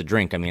stirs the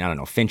drink, I mean, I don't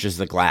know, Finch is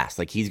the glass.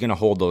 Like, he's going to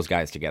hold those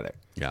guys together.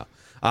 Yeah.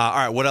 All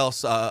right. What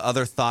else?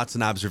 Other thoughts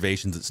and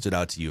observations that stood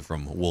out to you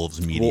from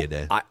Wolves Media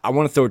Day? I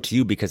want to throw it to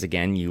you because,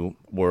 again, you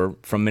were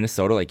from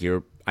Minnesota. Like,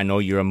 I know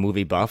you're a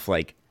movie buff.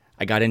 Like,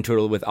 I got into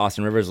it with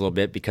Austin Rivers a little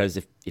bit because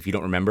if you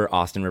don't remember,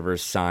 Austin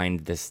Rivers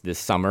signed this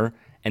summer.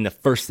 And the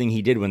first thing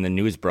he did when the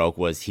news broke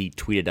was he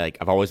tweeted, like,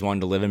 I've always wanted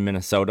to live in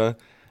Minnesota,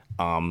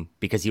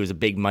 because he was a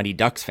big Mighty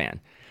Ducks fan.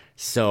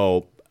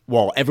 So,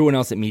 well, everyone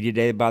else at Media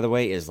Day, by the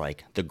way, is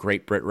like the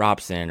great Britt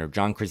Robson or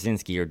John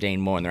Krasinski or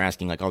Dane Moore, and they're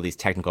asking like all these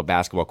technical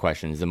basketball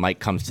questions. The mic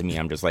comes to me,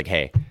 I'm just like,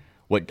 hey,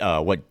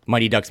 what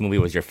Mighty Ducks movie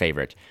was your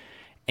favorite?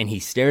 And he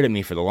stared at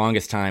me for the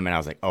longest time, and I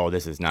was like, oh,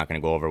 this is not going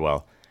to go over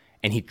well.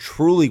 And he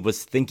truly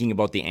was thinking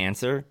about the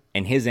answer,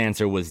 and his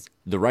answer was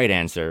the right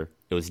answer.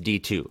 It was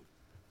D2.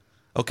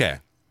 Okay.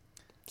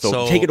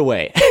 So take it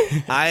away.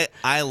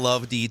 I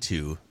love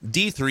D2.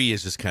 D3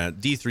 is just kind of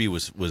D3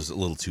 was a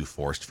little too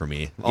forced for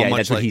me. Yeah,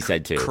 that's what he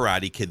said too.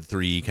 Karate Kid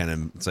 3 kind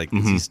of, it's like,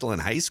 is he still in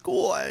high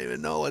school? I don't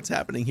even know what's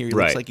happening here. He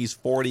looks Right. like he's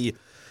 40.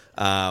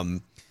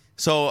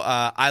 So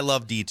I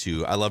love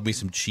D2. I love me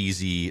some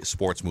cheesy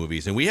sports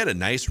movies. And we had a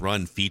nice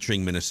run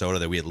featuring Minnesota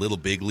that we had Little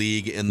Big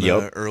League in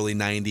the early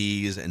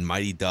 90s and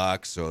Mighty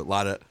Ducks. So a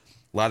lot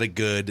of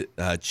good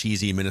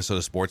cheesy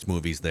Minnesota sports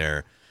movies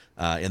there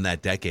in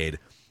that decade.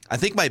 I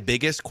think my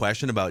biggest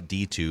question about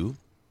D2,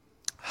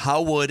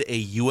 how would a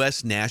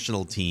U.S.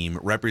 national team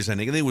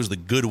representing, I think it was the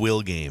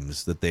Goodwill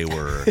Games that they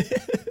were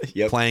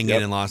playing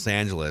in Los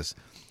Angeles,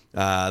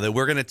 that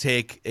we're going to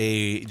take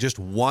just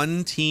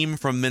one team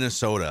from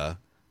Minnesota,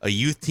 a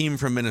youth team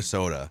from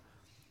Minnesota,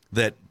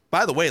 that,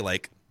 by the way,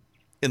 like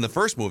in the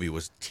first movie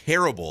was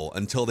terrible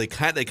until they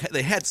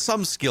had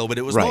some skill, but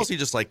it was mostly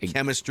just like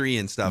chemistry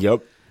and stuff.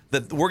 Yep.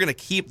 That we're going to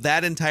keep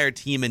that entire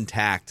team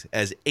intact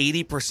as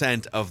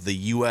 80% of the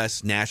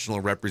U.S.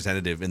 national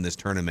representative in this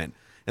tournament.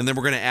 And then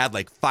we're going to add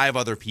like 5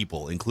 other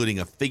people, including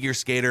a figure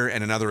skater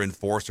and another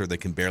enforcer that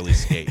can barely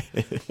skate.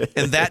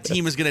 And that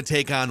team is going to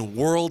take on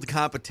world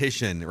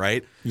competition,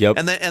 right? Yep.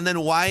 And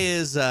then why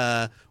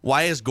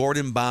is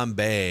Gordon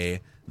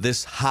Bombay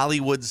this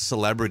Hollywood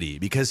celebrity?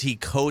 Because he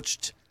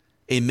coached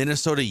a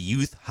Minnesota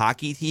youth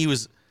hockey team. He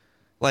was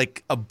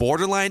like a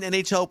borderline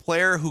NHL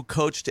player who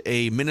coached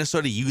a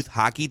Minnesota youth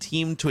hockey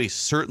team to a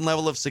certain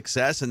level of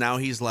success, and now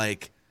he's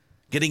like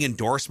getting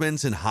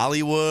endorsements in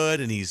Hollywood,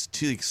 and he's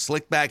too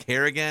slick back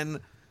hair again.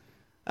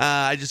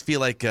 I just feel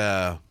like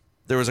there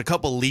was a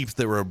couple leaps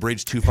that were a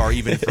bridge too far,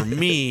 even for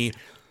me.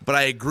 But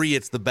I agree,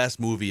 it's the best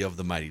movie of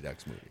the Mighty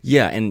Ducks movies.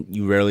 Yeah, and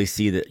you rarely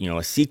see that,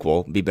 a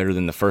sequel be better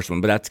than the first one.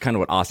 But that's kind of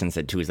what Austin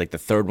said too. Is like the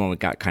third one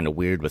got kind of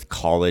weird with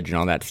college and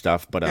all that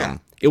stuff. But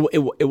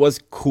it was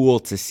cool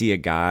to see a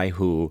guy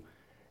who,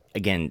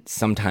 again,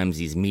 sometimes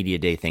these media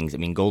day things. I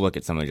mean, go look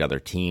at some of the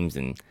other teams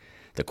and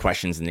the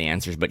questions and the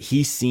answers. But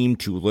he seemed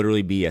to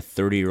literally be a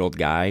 30-year-old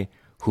guy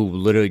who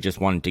literally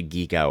just wanted to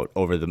geek out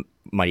over the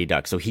Mighty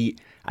Ducks. So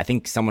I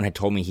think someone had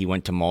told me he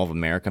went to Mall of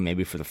America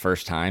maybe for the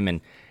first time.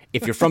 And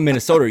if you're from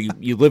Minnesota,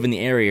 you live in the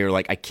area, you're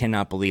like, I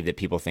cannot believe that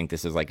people think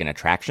this is like an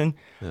attraction.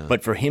 Yeah.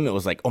 But for him, it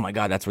was like, oh my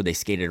God, that's where they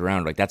skated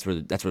around. Like that's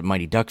where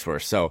Mighty Ducks were.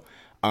 So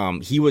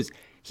he was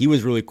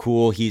really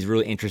cool. He's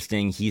really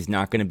interesting. He's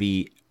not going to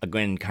be,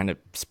 again, kind of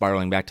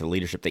spiraling back to the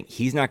leadership thing.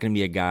 He's not going to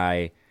be a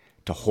guy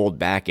to hold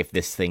back if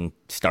this thing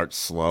starts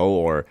slow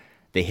or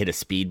they hit a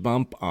speed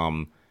bump.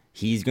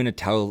 He's going to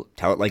tell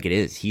it like it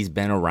is. He's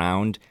been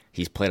around.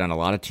 He's played on a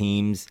lot of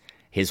teams.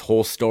 His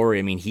whole story,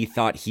 I mean, he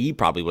thought he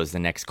probably was the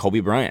next Kobe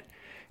Bryant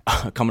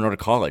coming out of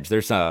college.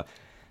 There's a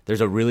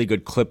really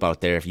good clip out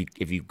there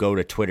if you go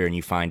to Twitter and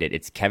you find it.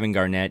 It's Kevin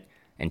Garnett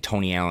and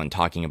Tony Allen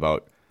talking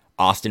about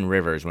Austin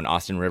Rivers when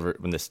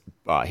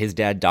his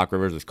dad Doc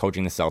Rivers was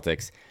coaching the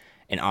Celtics,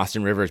 and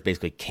Austin Rivers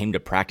basically came to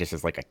practice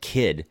as like a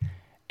kid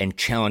and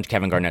challenged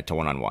Kevin Garnett to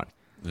one-on-one.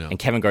 Yeah. And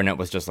Kevin Garnett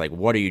was just like,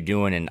 "What are you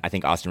doing?" And I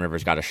think Austin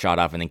Rivers got a shot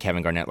off, and then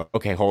Kevin Garnett like,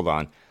 "Okay, hold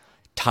on."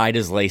 Tied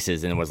his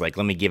laces and was like,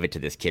 let me give it to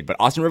this kid. But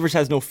Austin Rivers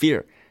has no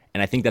fear.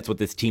 And I think that's what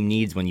this team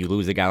needs when you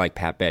lose a guy like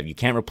Pat Bev. You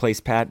can't replace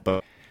Pat,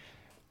 but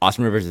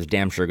Austin Rivers is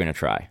damn sure going to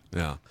try.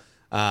 Yeah.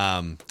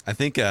 I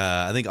think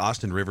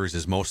Austin Rivers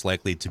is most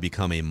likely to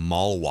become a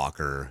mall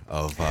walker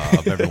of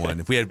everyone.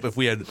 if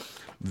we had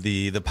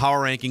the power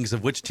rankings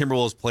of which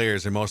Timberwolves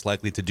players are most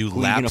likely to do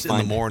laps in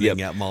the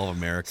morning at Mall of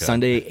America.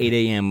 Sunday, 8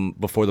 a.m.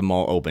 before the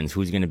mall opens.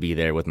 Who's going to be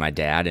there with my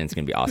dad? And it's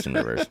going to be Austin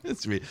Rivers.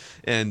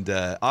 And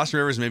Austin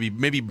Rivers,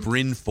 maybe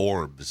Bryn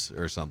Forbes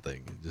or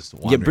something. Just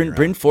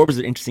Bryn Forbes is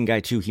an interesting guy,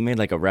 too. He made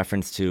like a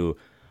reference to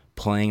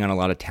playing on a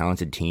lot of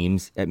talented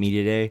teams at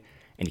Media Day.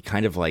 And he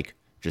kind of like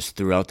just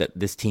threw out that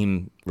this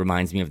team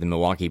reminds me of the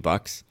Milwaukee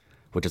Bucks,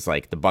 which is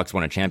like the Bucks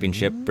won a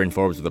championship. Bryn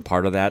Forbes was a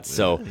part of that.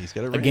 So,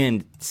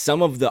 again,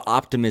 some of the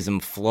optimism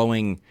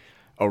flowing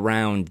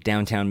around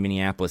downtown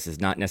Minneapolis is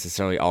not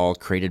necessarily all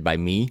created by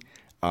me.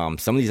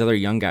 Some of these other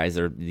young guys,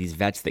 or these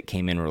vets that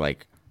came in, were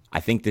like,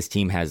 I think this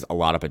team has a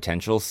lot of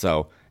potential.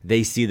 So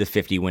they see the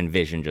 50-win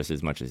vision just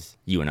as much as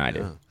you and I do.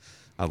 Yeah.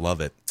 I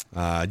love it.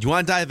 Do you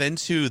want to dive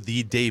into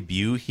the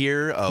debut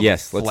here of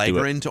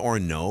Flagrant or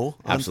No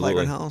on Absolutely.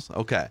 Flagrant House?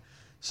 Okay.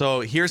 So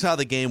here's how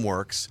the game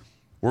works.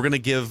 We're going to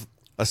give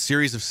a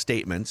series of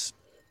statements,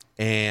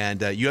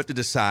 and you have to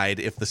decide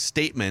if the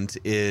statement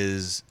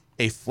is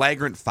a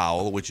flagrant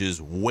foul, which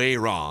is way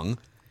wrong,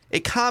 a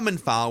common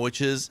foul, which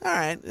is, all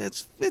right,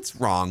 it's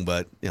wrong,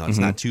 but it's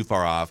not too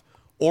far off,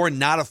 or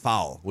not a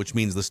foul, which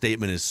means the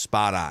statement is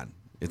spot on.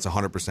 It's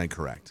 100%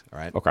 correct. All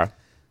right? Okay.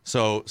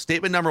 So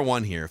statement number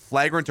one here,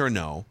 flagrant or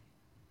no,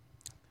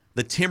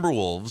 the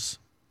Timberwolves,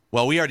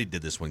 well, we already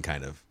did this one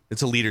kind of.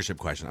 It's a leadership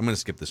question. I'm going to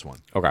skip this one.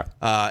 Okay.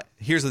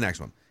 Here's the next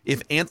one.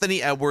 If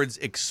Anthony Edwards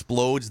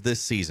explodes this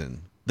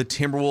season, the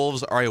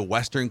Timberwolves are a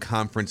Western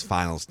Conference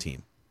Finals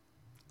team.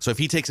 So if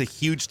he takes a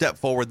huge step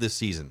forward this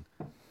season,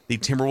 the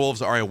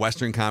Timberwolves are a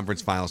Western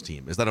Conference Finals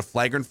team. Is that a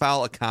flagrant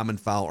foul, a common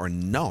foul, or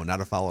no, not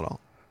a foul at all?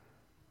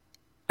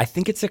 I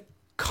think it's a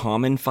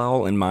common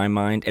foul in my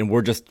mind, and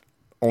we're just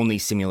only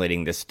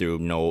simulating this through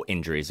no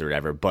injuries or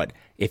whatever. But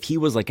if he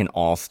was like an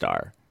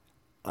all-star,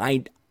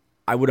 I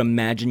would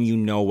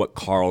imagine what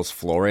Carl's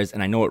floor is,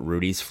 and I know what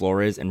Rudy's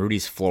floor is, and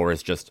Rudy's floor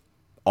is just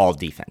all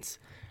defense.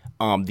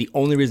 The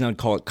only reason I'd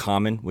call it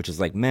common, which is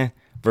like meh,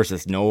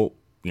 versus no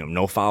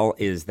foul,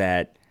 is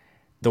that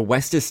the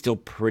West is still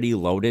pretty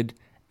loaded,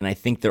 and I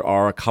think there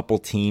are a couple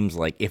teams,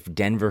 like if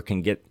Denver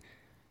can get,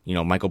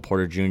 Michael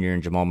Porter Jr.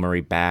 and Jamal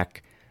Murray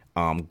back,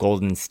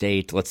 Golden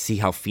State, let's see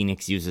how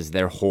Phoenix uses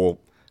their whole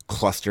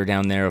cluster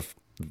down there of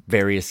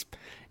various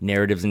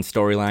narratives and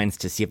storylines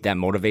to see if that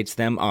motivates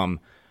them.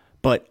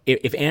 But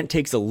if Ant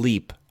takes a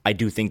leap, I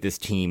do think this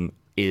team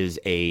is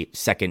a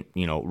second,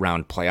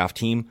 round playoff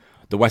team.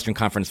 The Western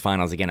Conference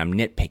Finals, again, I'm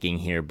nitpicking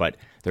here, but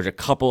there's a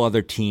couple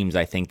other teams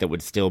I think that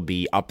would still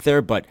be up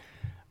there, but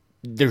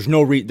there's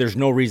no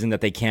reason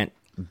that they can't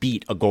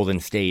beat a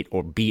Golden State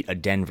or beat a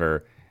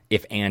Denver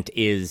if Ant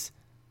is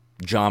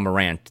Ja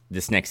Morant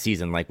this next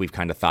season like we've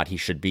kind of thought he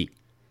should be.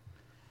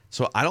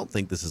 So I don't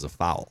think this is a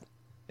foul.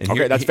 And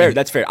okay, that's fair.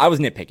 That's fair. I was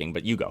nitpicking,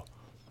 but you go.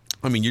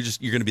 I mean,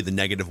 you're going to be the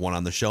negative one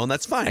on the show, and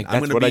that's fine.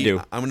 That's what I do.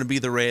 I'm going to be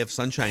the ray of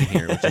sunshine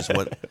here,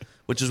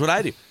 which is what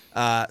I do.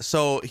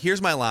 So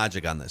here's my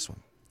logic on this one: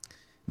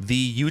 the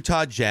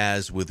Utah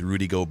Jazz with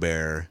Rudy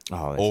Gobert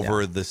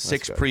over the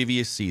 6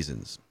 previous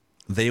seasons,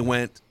 they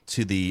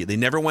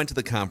never went to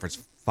the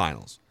conference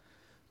finals,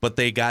 but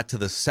they got to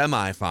the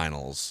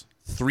semifinals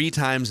 3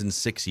 times in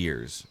 6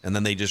 years, and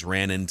then they just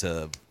ran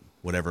into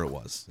whatever it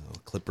was,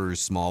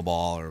 Clippers, small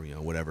ball, or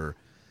whatever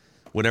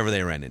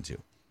they ran into.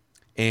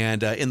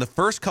 And in the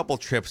first couple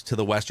trips to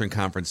the Western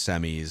Conference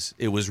semis,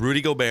 it was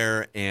Rudy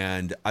Gobert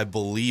and I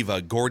believe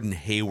Gordon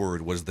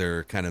Hayward was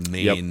their kind of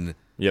main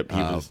Yep. He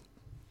was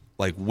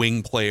like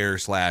wing player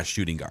 /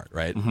 shooting guard,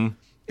 right? Mm-hmm.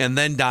 And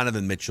then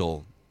Donovan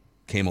Mitchell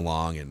came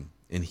along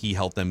and he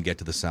helped them get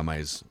to the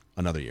semis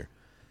another year.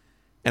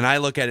 And I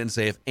look at it and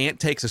say, if Ant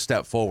takes a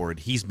step forward,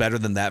 he's better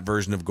than that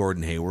version of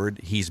Gordon Hayward.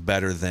 He's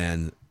better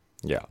than...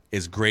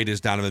 as great as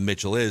Donovan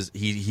Mitchell is,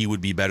 he would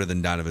be better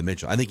than Donovan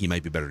Mitchell. I think he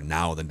might be better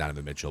now than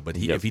Donovan Mitchell, but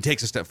if he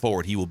takes a step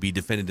forward, he will be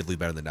definitively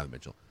better than Donovan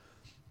Mitchell.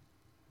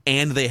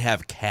 And they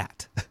have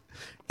Cat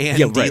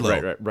and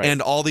D'Lo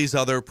and all these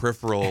other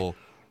peripheral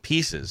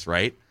pieces,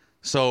 right?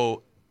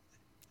 So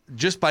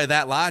just by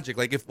that logic,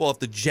 like if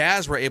the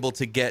Jazz were able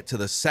to get to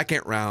the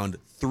second round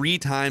 3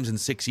 times in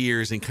 6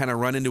 years and kind of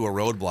run into a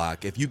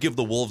roadblock, if you give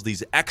the Wolves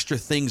these extra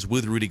things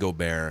with Rudy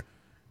Gobert,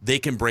 they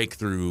can break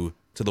through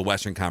to the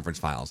Western Conference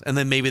Finals. And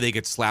then maybe they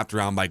get slapped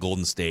around by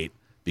Golden State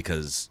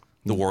because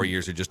the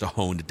Warriors are just a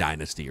honed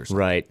dynasty or something.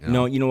 Right.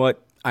 No, you know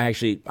what? I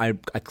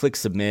click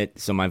submit,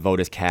 so my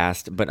vote is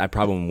cast, but I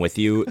probably am with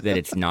you that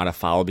it's not a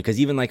foul because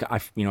even like,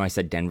 I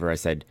said Denver, I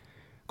said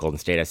Golden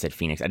State, I said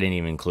Phoenix. I didn't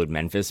even include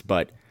Memphis,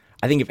 but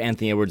I think if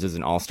Anthony Edwards is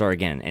an all-star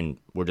again, and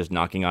we're just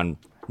knocking on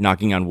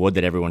wood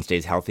that everyone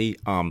stays healthy,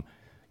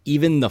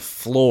 even the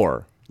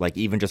floor, like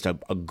even just a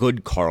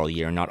good Carl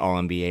year, not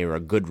all-NBA, or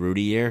a good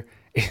Rudy year,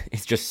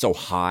 it's just so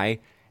high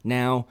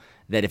now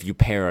that if you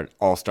pair an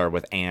all-star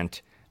with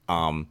Ant,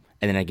 and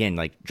then again,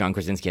 like John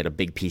Krasinski had a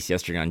big piece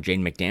yesterday on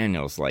Jaden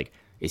McDaniels, like,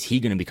 is he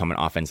going to become an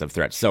offensive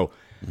threat? So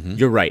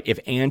you're right. If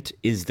Ant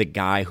is the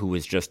guy who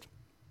is just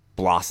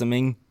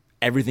blossoming,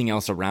 everything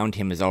else around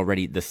him is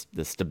already, the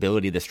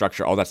stability, the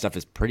structure, all that stuff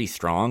is pretty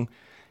strong,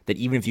 that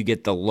even if you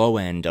get the low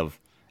end of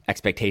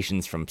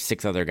expectations from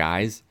 6 other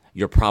guys,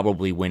 you're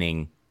probably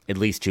winning at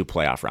least 2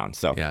 playoff rounds.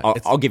 So Yeah,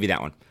 I'll give you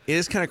that one. It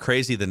is kind of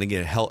crazy. Then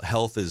again,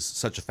 health is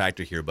such a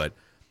factor here, but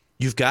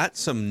you've got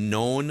some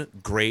known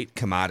great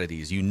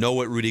commodities. You know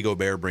what Rudy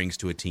Gobert brings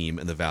to a team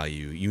and the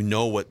value. You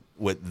know what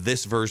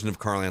this version of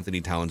Karl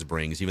Anthony Towns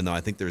brings, even though I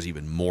think there's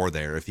even more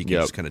there if you can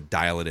just kind of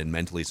dial it in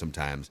mentally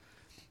sometimes.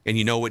 And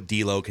you know what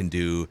D'Lo can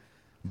do.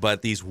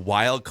 But these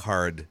wild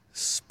card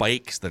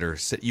spikes that are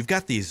you've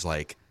got these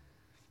like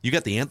you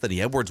got the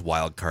Anthony Edwards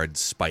wild card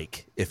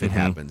spike if it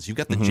happens. You've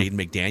got the Jaden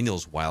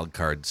McDaniels wild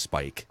card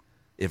spike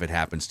if it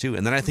happens too.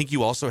 And then I think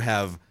you also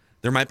have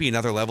there might be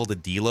another level to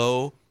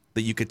D'Lo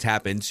that you could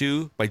tap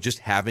into by just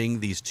having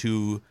these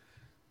 2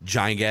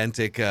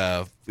 gigantic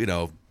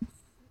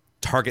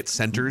target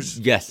centers.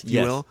 Yes, if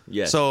you will.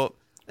 Yes. So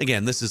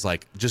again, this is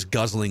like just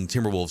guzzling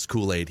Timberwolves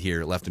Kool-Aid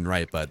here left and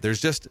right, but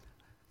there's just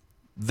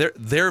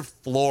their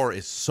floor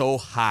is so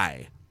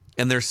high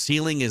and their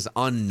ceiling is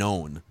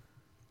unknown.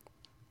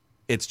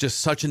 It's just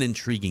such an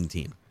intriguing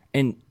team.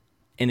 And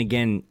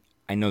again,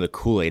 I know the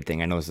Kool-Aid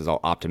thing. I know this is all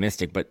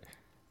optimistic, but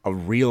a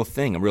real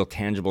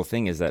tangible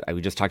thing is that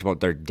we just talked about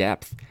their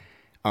depth.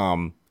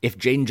 If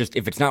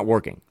it's not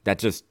working,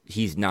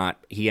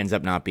 he ends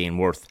up not being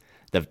worth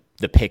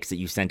the picks that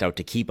you sent out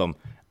to keep him.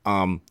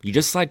 You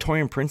just slide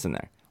Taurean Prince in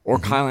there or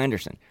Kyle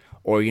Anderson,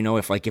 or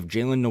if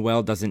Jalen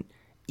Noel doesn't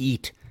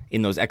eat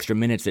in those extra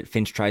minutes that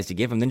Finch tries to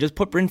give him, then just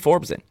put Bryn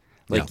Forbes in.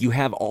 You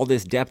have all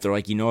this depth. Or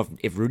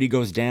if Rudy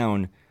goes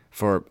down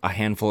for a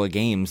handful of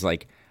games,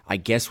 I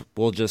guess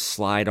we'll just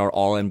slide our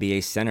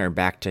all-NBA center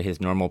back to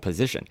his normal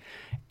position.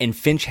 And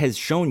Finch has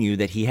shown you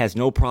that he has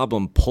no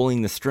problem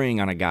pulling the string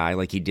on a guy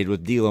like he did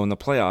with D'Lo in the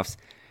playoffs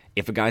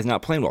if a guy's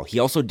not playing well. He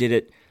also did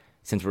it,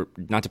 since we're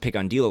not to pick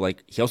on D'Lo,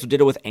 he also did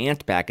it with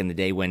Ant back in the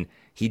day when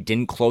he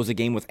didn't close a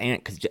game with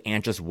Ant because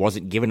Ant just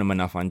wasn't giving him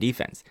enough on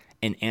defense.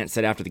 And Ant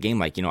said after the game,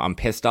 I'm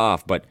pissed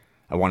off, but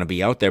I want to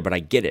be out there, but I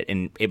get it.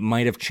 And it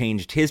might have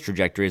changed his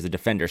trajectory as a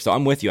defender. So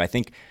I'm with you. I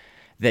think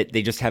that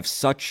they just have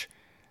such...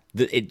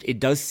 It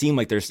does seem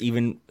like there's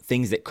even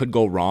things that could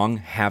go wrong,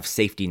 have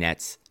safety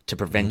nets to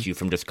prevent you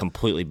from just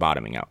completely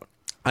bottoming out.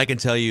 I can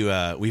tell you,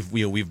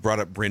 we've brought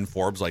up Bryn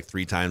Forbes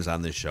 3 times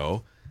on this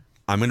show.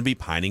 I'm going to be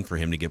pining for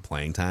him to get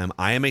playing time.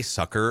 I am a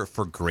sucker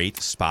for great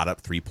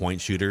spot-up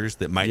three-point shooters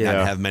that might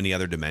not have many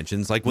other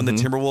dimensions. Like when the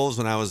Timberwolves,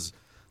 when I was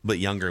a bit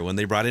younger, when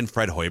they brought in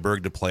Fred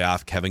Hoiberg to play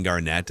off Kevin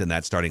Garnett and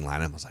that starting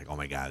lineup, I was like, oh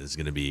my God, this is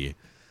going to be...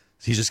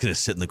 He's just going to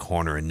sit in the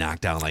corner and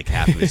knock down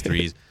half of his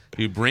threes.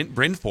 Dude,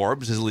 Bryn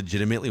Forbes is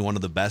legitimately one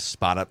of the best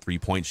spot-up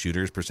three-point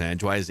shooters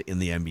percentage-wise in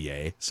the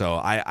NBA.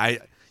 So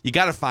you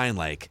got to find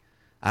I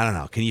don't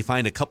know. Can you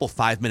find a couple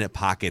 5-minute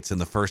pockets in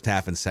the first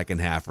half and second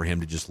half for him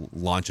to just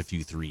launch a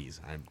few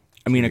threes?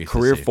 A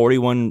career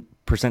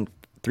 41%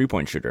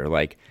 three-point shooter.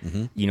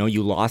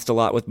 You lost a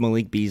lot with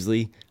Malik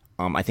Beasley.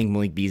 I think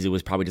Malik Beasley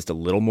was probably just a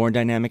little more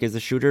dynamic as a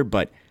shooter,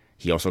 but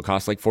he also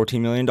cost $14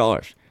 million.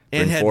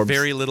 And had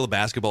very little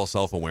basketball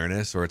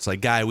self-awareness, or it's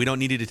guy, we don't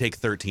need you to take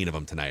 13 of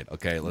them tonight,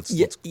 okay? Let's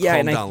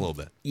calm down a little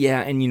bit.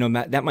 Yeah, and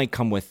that might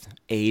come with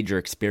age or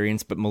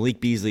experience, but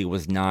Malik Beasley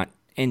was not,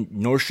 and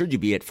nor should you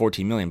be at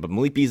 $14 million, but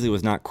Malik Beasley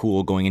was not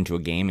cool going into a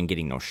game and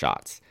getting no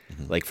shots,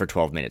 for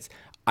 12 minutes.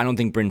 I don't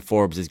think Bryn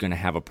Forbes is going to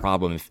have a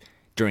problem if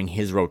during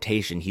his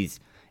rotation,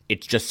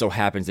 it just so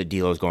happens that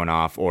D'Lo's going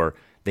off, or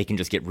they can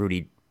just get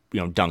Rudy,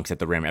 dunks at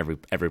the rim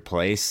every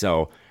play,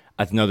 so...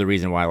 That's another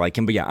reason why I like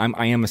him. But yeah,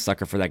 I am a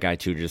sucker for that guy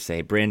too, to just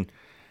say, Bryn,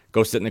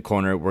 go sit in the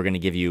corner. We're going to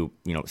give you,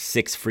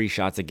 6 free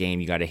shots a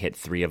game. You got to hit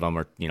 3 of them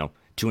or,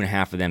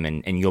 2.5 of them,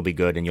 and you'll be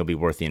good and you'll be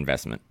worth the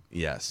investment.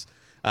 Yes.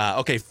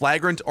 Okay,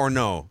 flagrant or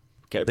no?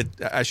 Okay.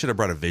 I should have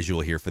brought a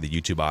visual here for the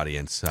YouTube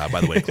audience.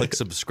 By the way, click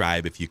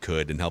subscribe if you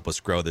could and help us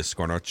grow this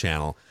Score North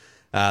channel.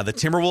 The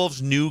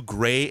Timberwolves' new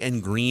gray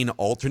and green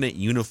alternate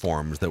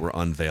uniforms that were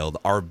unveiled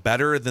are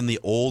better than the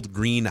old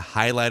green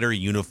highlighter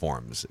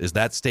uniforms. Is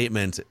that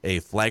statement a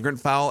flagrant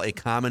foul, a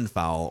common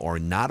foul, or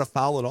not a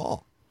foul at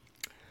all?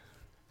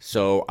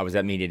 So I was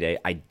at media day.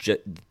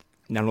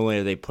 Not only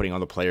are they putting all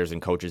the players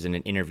and coaches in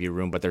an interview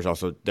room, but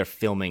they're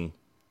filming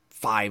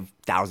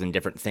 5,000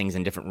 different things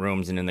in different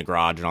rooms and in the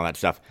garage and all that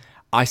stuff.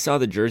 I saw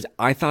the jerseys.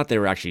 I thought they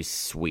were actually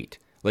sweet.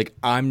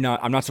 I'm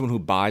not someone who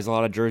buys a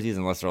lot of jerseys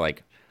unless they're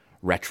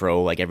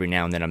retro, every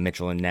now and then a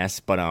Mitchell and Ness,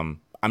 but I'm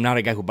not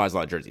a guy who buys a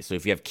lot of jerseys. So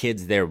if you have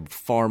kids, they're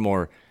far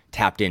more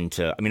tapped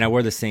into. I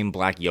wear the same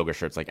black yoga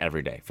shirts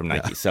every day from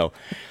Nike. Yeah. So,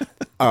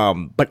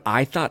 but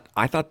I thought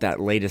that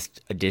latest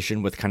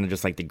edition with kind of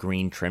just the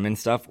green trim and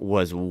stuff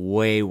was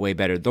way, way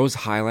better. Those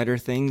highlighter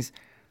things,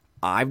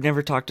 I've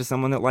never talked to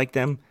someone that liked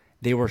them.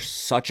 They were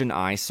such an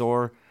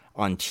eyesore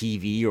on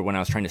TV or when I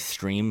was trying to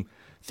stream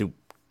through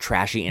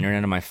trashy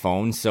internet on my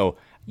phone. So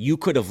you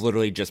could have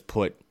literally just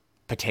put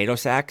potato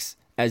sacks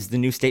as the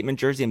new statement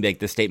jersey and be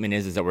the statement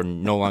is that we're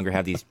no longer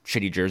have these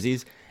shitty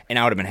jerseys, and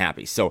I would have been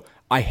happy. So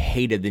I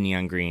hated the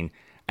neon green.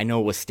 I know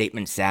it was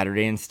Statement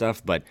Saturday and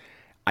stuff, but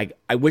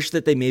I wish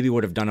that they maybe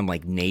would have done them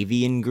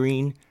navy and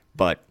green,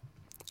 but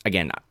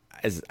again,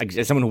 as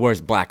someone who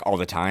wears black all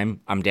the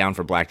time, I'm down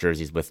for black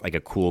jerseys with like a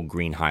cool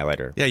green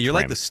highlighter. Yeah, you're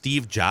trim. like the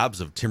Steve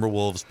Jobs of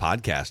Timberwolves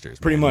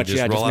podcasters. Pretty man. much, You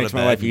just yeah. roll Just out makes of my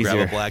bed life and easier.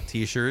 grab a black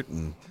T-shirt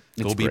and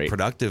go be great.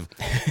 productive.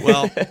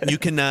 Well, you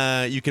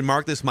can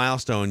mark this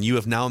milestone. You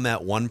have now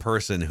met one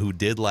person who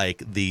did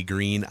like the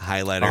green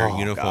highlighter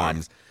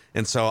uniforms,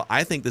 and so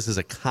I think this is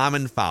a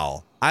common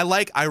foul.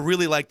 I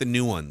really like the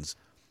new ones,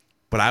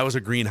 but I was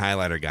a green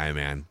highlighter guy,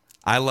 man.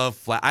 I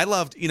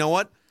loved. You know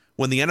what?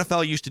 When the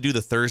NFL used to do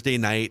the Thursday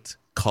night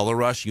color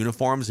rush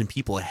uniforms and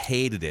people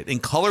hated it,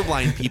 and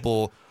colorblind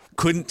people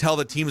couldn't tell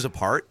the teams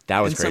apart.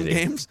 That was in crazy. some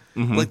games.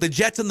 Mm-hmm. Like the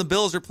Jets and the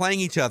Bills are playing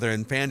each other,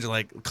 and fans are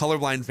like,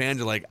 colorblind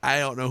fans are like, I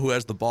don't know who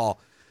has the ball.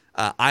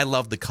 I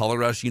love the color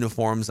rush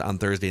uniforms on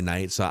Thursday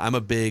night, so I'm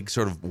a big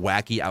sort of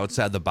wacky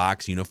outside the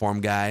box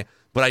uniform guy.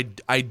 But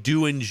I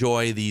do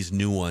enjoy these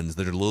new ones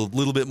that are a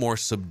little bit more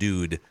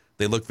subdued.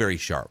 They look very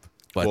sharp.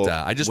 But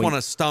I just want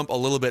to stump a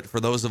little bit for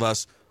those of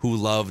us who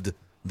loved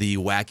the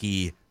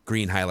wacky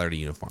green highlighter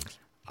uniforms.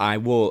 I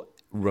will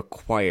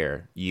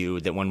require you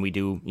that when we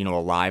do, a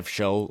live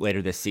show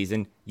later this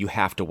season, you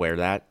have to wear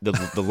that,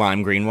 the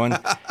lime green one.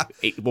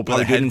 We'll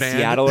probably do it in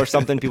Seattle or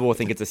something. People will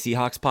think it's a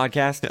Seahawks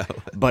podcast. Yeah.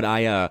 But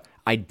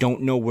I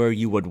don't know where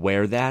you would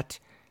wear that,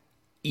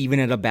 even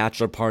at a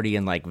bachelor party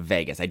in like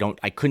Vegas.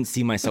 I couldn't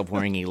see myself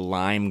wearing a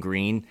lime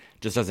green.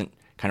 Just doesn't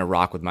kind of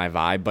rock with my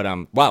vibe. But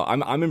wow,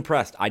 I'm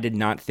impressed. I did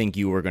not think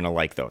you were gonna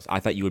like those. I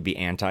thought you would be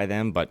anti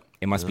them, but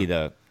it must be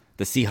the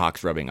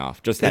Seahawks rubbing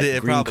off. Just that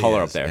it green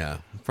color is. up there. Yeah,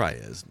 it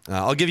probably is.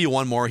 I'll give you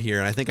one more here,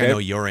 and I think I know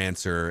your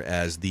answer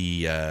as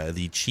the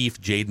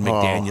chief Jaden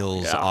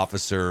McDaniels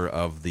officer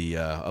of the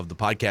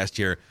podcast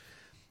here.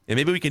 And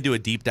maybe we can do a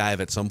deep dive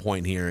at some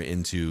point here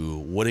into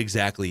what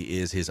exactly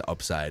is his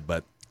upside.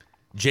 But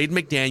Jaden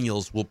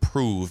McDaniels will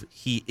prove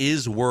he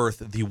is worth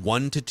the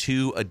 1 to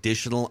 2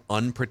 additional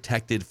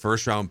unprotected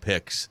first-round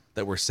picks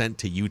that were sent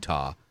to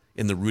Utah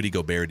in the Rudy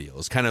Gobert deal.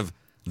 It's kind of,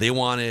 they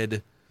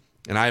wanted...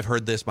 And I've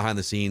heard this behind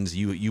the scenes.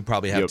 You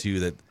probably have too,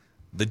 that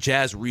the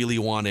Jazz really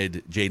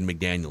wanted Jaden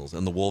McDaniels,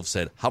 and the Wolves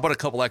said, "How about a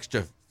couple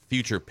extra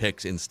future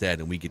picks instead?"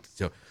 And we get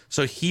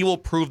so he will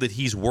prove that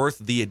he's worth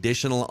the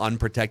additional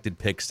unprotected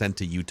picks sent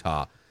to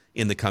Utah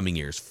in the coming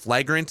years.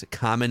 Flagrant,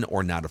 common,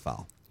 or not a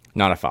foul?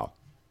 Not a foul.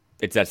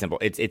 It's that simple.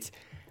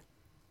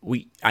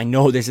 I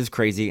know this is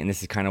crazy, and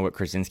this is kind of what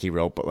Krasinski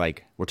wrote, but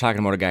like we're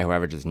talking about a guy who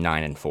averages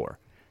 9 and 4.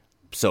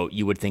 So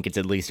you would think it's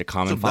at least a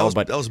common foul.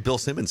 But that was Bill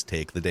Simmons'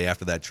 take the day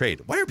after that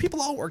trade. Why are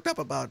people all worked up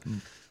about?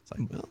 It's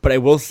like, well. But I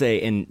will say,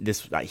 and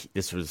this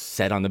was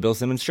said on the Bill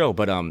Simmons show,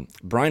 but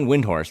Brian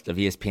Windhorst of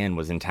ESPN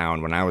was in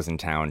town when I was in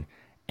town,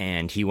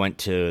 and he went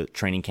to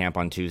training camp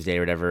on Tuesday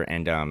or whatever.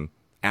 And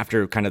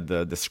after kind of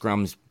the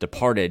scrums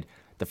departed,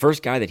 the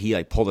first guy that he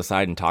like pulled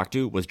aside and talked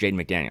to was Jaden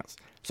McDaniels.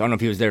 So I don't know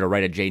if he was there to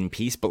write a Jaden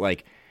piece, but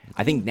like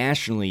I think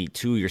nationally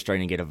too, you're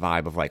starting to get a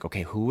vibe of like,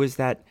 okay, who is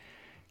that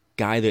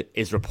guy that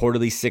is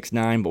reportedly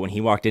 6'9", but when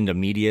he walked into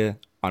media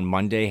on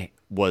Monday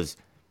was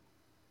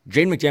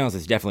Jaden McDaniels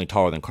is definitely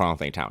taller than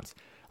Karl-Anthony Towns.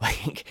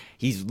 Like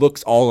he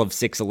looks all of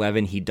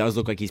 6'11". He does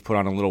look like he's put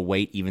on a little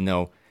weight, even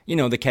though,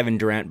 the Kevin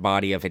Durant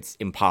body of it's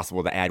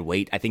impossible to add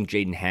weight. I think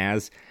Jaden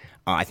has.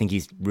 I think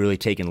he's really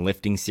taken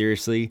lifting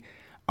seriously.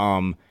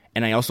 And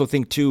I also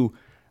think too,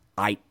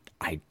 I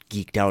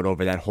geeked out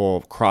over that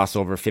whole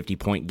crossover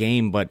 50-point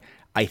game, but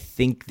I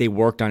think they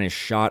worked on his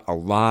shot a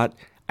lot.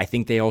 I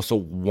think they also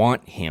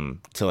want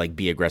him to like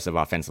be aggressive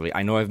offensively.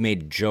 I know I've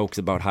made jokes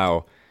about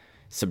how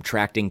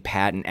subtracting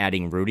Pat and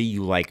adding Rudy,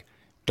 you like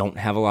don't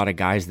have a lot of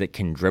guys that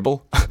can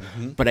dribble,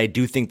 but I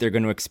do think they're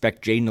going to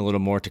expect Jaden a little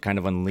more to kind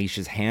of unleash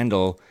his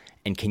handle.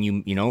 And can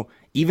even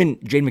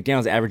Jaden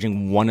McDaniels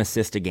averaging 1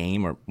 assist a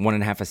game or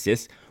 1.5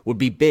 assists would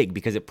be big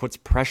because it puts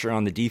pressure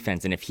on the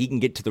defense. And if he can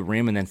get to the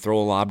rim and then throw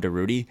a lob to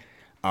Rudy,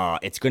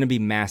 it's going to be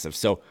massive.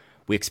 So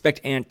we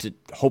expect Ant to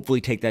hopefully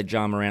take that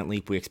John Morant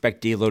leap. We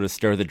expect D'Lo to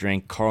stir the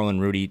drink, Carl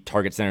and Rudy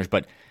target centers,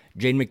 but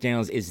Jaden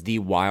McDaniels is the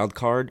wild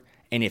card.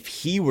 And if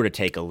he were to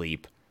take a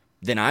leap,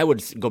 then I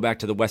would go back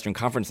to the Western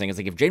Conference thing. It's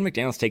like if Jaden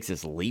McDaniels takes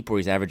this leap where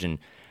he's averaging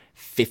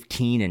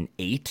 15 and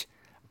 8,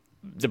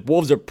 the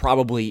Wolves are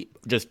probably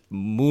just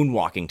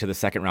moonwalking to the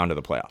second round of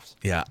the playoffs.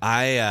 Yeah,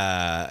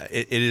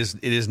 it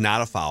is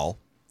not a foul.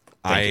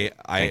 I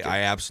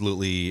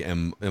absolutely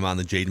am on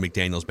the Jaden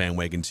McDaniels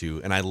bandwagon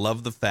too, and I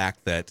love the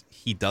fact that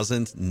he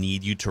doesn't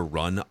need you to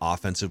run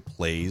offensive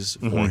plays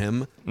for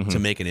him to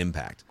make an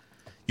impact.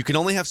 You can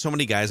only have so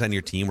many guys on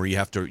your team where you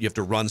have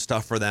to run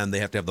stuff for them. They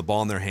have to have the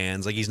ball in their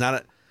hands. Like he's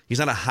not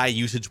a high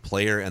usage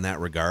player in that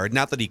regard.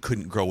 Not that he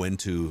couldn't grow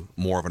into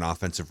more of an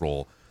offensive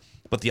role,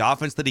 but the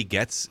offense that he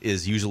gets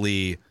is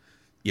usually,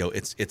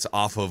 it's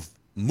off of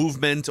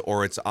movement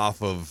or it's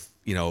off of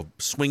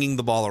swinging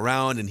the ball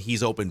around and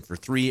he's open for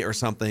 3 or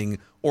something,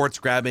 or it's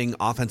grabbing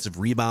offensive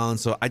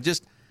rebounds. So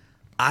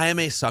I am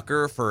a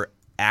sucker for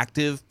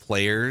active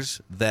players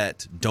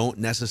that don't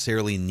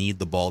necessarily need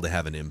the ball to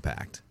have an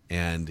impact.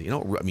 And,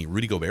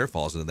 Rudy Gobert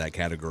falls into that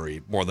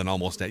category more than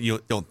almost. You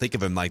don't think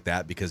of him like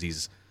that because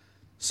he's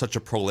such a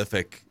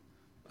prolific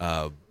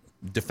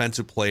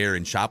defensive player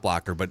and shot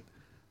blocker. But,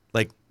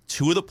 like,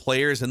 two of the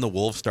players in the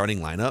Wolves starting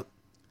lineup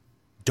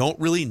don't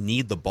really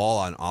need the ball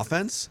on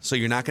offense, so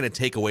you're not going to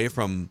take away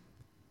from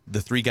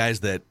the three guys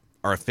that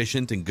are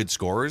efficient and good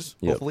scorers,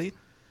 hopefully.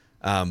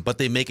 But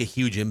they make a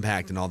huge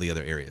impact in all the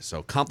other areas.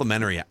 So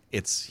complimentary,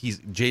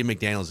 Jay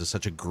McDaniels is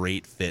such a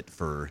great fit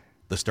for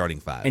the starting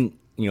five. And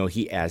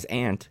he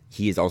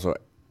is also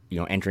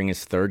entering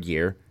his third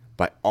year.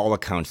 By all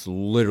accounts,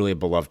 literally a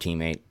beloved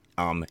teammate.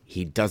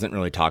 He doesn't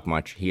really talk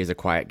much. He is a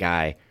quiet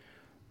guy.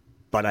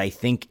 But I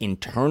think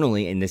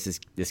internally, and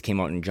this came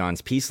out in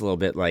John's piece a little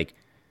bit, like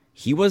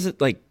he was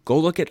like, go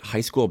look at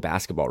high school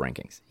basketball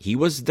rankings. He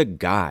was the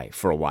guy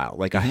for a while,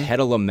 like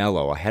ahead of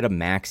LaMelo, ahead of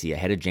Maxey,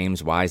 ahead of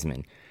James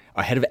Wiseman,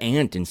 ahead of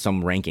Ant in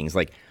some rankings.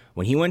 Like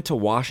when he went to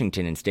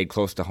Washington and stayed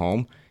close to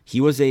home, he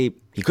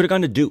could have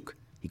gone to Duke.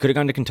 He could have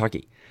gone to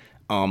Kentucky.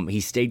 He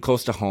stayed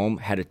close to home,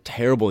 had a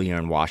terrible year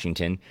in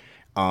Washington,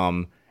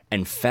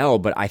 and fell.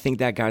 But I think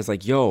that guy's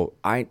like, yo,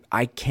 I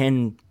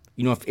can,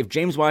 if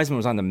James Wiseman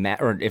was on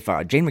the if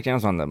James McDaniels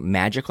was on the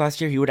Magic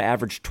last year, he would have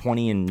averaged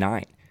 20 and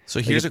 9. So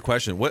here's a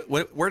question: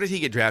 where did he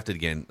get drafted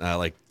again?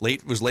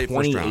 Late first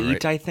round, right?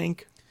 28, I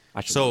think.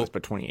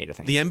 But 28, I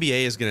think. The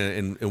NBA is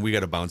gonna, and we got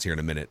to bounce here in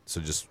a minute,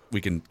 so just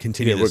we can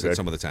continue this at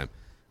some of the time.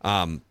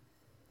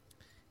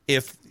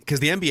 Because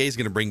the NBA is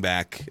gonna bring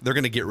back, they're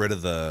gonna get rid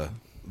of the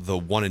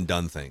one and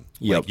done thing.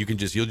 Yep. Like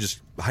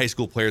high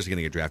school players are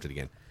gonna get drafted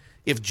again.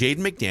 If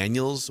Jaden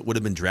McDaniels would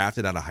have been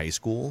drafted out of high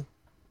school,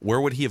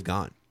 where would he have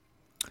gone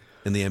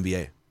in the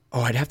NBA?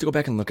 Oh, I'd have to go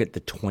back and look at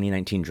the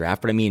 2019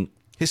 draft, but I mean,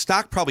 his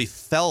stock probably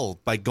fell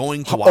by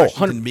going to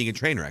Washington and being a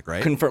train wreck,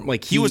 right? Confirm,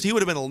 like he would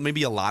have been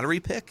maybe a lottery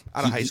pick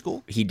out of high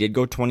school. He did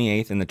go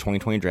 28th in the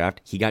 2020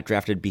 draft. He got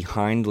drafted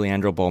behind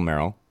Leandro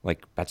Bolmero.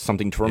 Like that's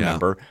something to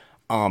remember.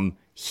 Yeah.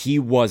 He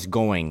was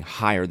going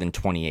higher than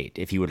 28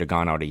 if he would have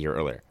gone out a year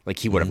earlier. Like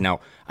he would have. Now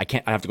I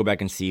have to go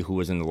back and see who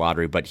was in the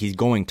lottery, but he's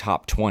going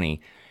top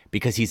 20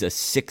 because he's a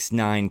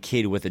 6'9"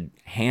 kid with a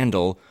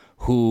handle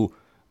who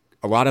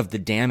a lot of the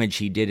damage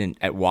he did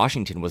at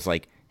Washington was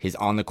like his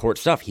on-the-court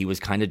stuff. He was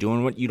kind of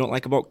doing what you don't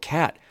like about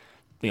Cat,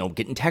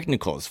 getting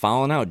technicals,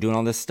 fouling out, doing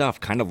all this stuff,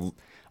 kind of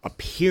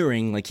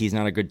appearing like he's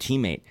not a good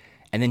teammate.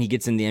 And then he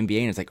gets in the NBA,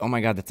 and it's like, oh, my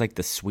God, that's like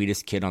the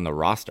sweetest kid on the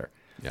roster.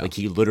 Yeah. Like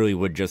he literally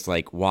would just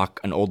like walk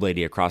an old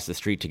lady across the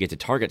street to get to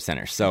Target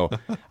Center. So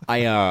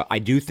I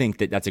do think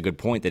that that's a good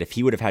point, that if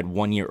he would have had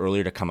 1 year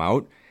earlier to come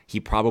out, he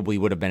probably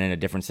would have been in a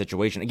different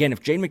situation. Again,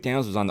 if Jaden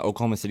McDaniels was on the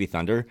Oklahoma City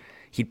Thunder,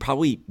 he'd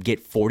probably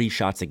get 40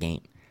 shots a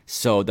game.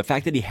 So the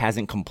fact that he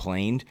hasn't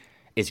complained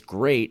is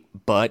great,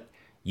 but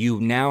you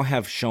now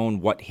have shown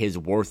what his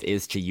worth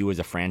is to you as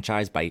a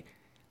franchise by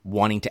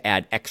wanting to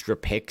add extra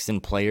picks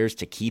and players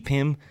to keep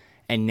him,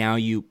 and now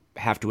you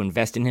have to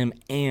invest in him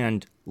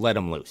and let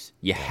him loose.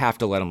 You have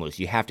to let him loose.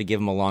 You have to give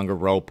him a longer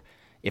rope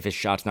if his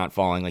shot's not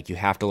falling. Like, you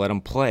have to let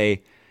him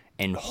play,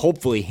 and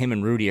hopefully him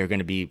and Rudy are going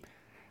to be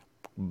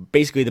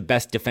basically the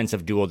best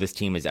defensive duo this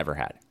team has ever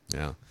had.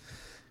 Yeah.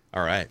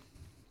 All right.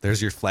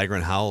 There's your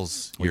flagrant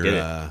howls. We did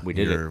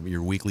it.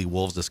 Your weekly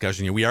Wolves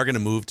discussion. We are going to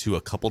move to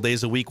a couple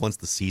days a week once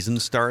the season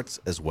starts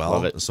as well.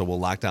 Love it. So we'll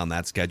lock down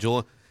that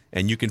schedule.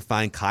 And you can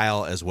find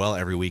Kyle as well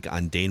every week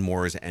on Dane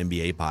Moore's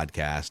NBA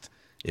podcast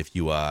if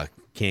you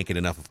can't get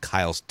enough of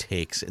Kyle's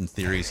takes and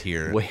theories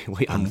here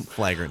on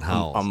flagrant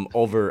howls. I'm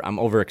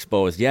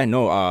overexposed. Yeah,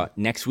 no,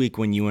 next week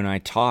when you and I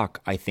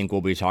talk, I think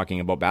we'll be talking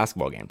about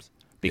basketball games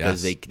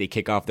because they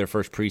kick off their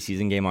first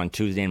preseason game on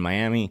Tuesday in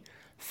Miami,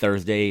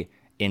 Thursday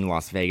in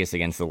Las Vegas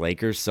against the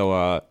Lakers.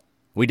 So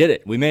we did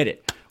it. We made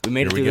it. We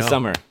made it through the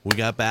summer. We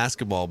got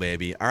basketball,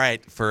 baby. All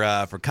right,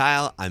 for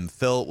Kyle, I'm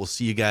Phil. We'll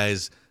see you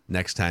guys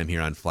next time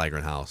here on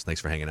Flagrant House.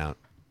 Thanks for hanging out.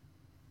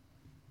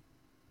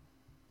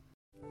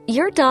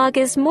 Your dog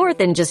is more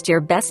than just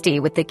your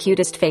bestie with the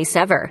cutest face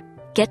ever.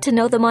 Get to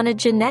know them on a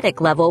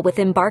genetic level with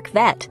Embark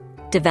Vet.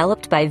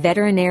 Developed by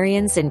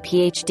veterinarians and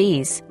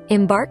PhDs,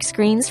 Embark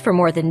screens for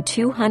more than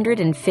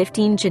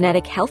 215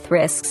 genetic health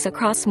risks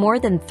across more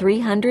than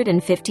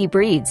 350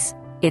 breeds.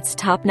 It's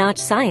top-notch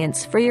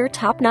science for your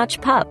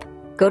top-notch pup.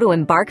 Go to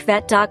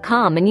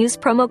EmbarkVet.com and use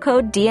promo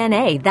code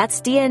DNA,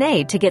 that's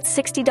DNA, to get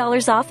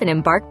 $60 off an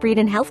Embark Breed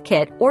and Health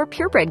Kit or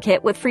Purebred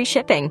Kit with free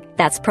shipping.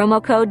 That's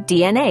promo code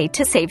DNA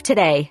to save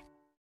today.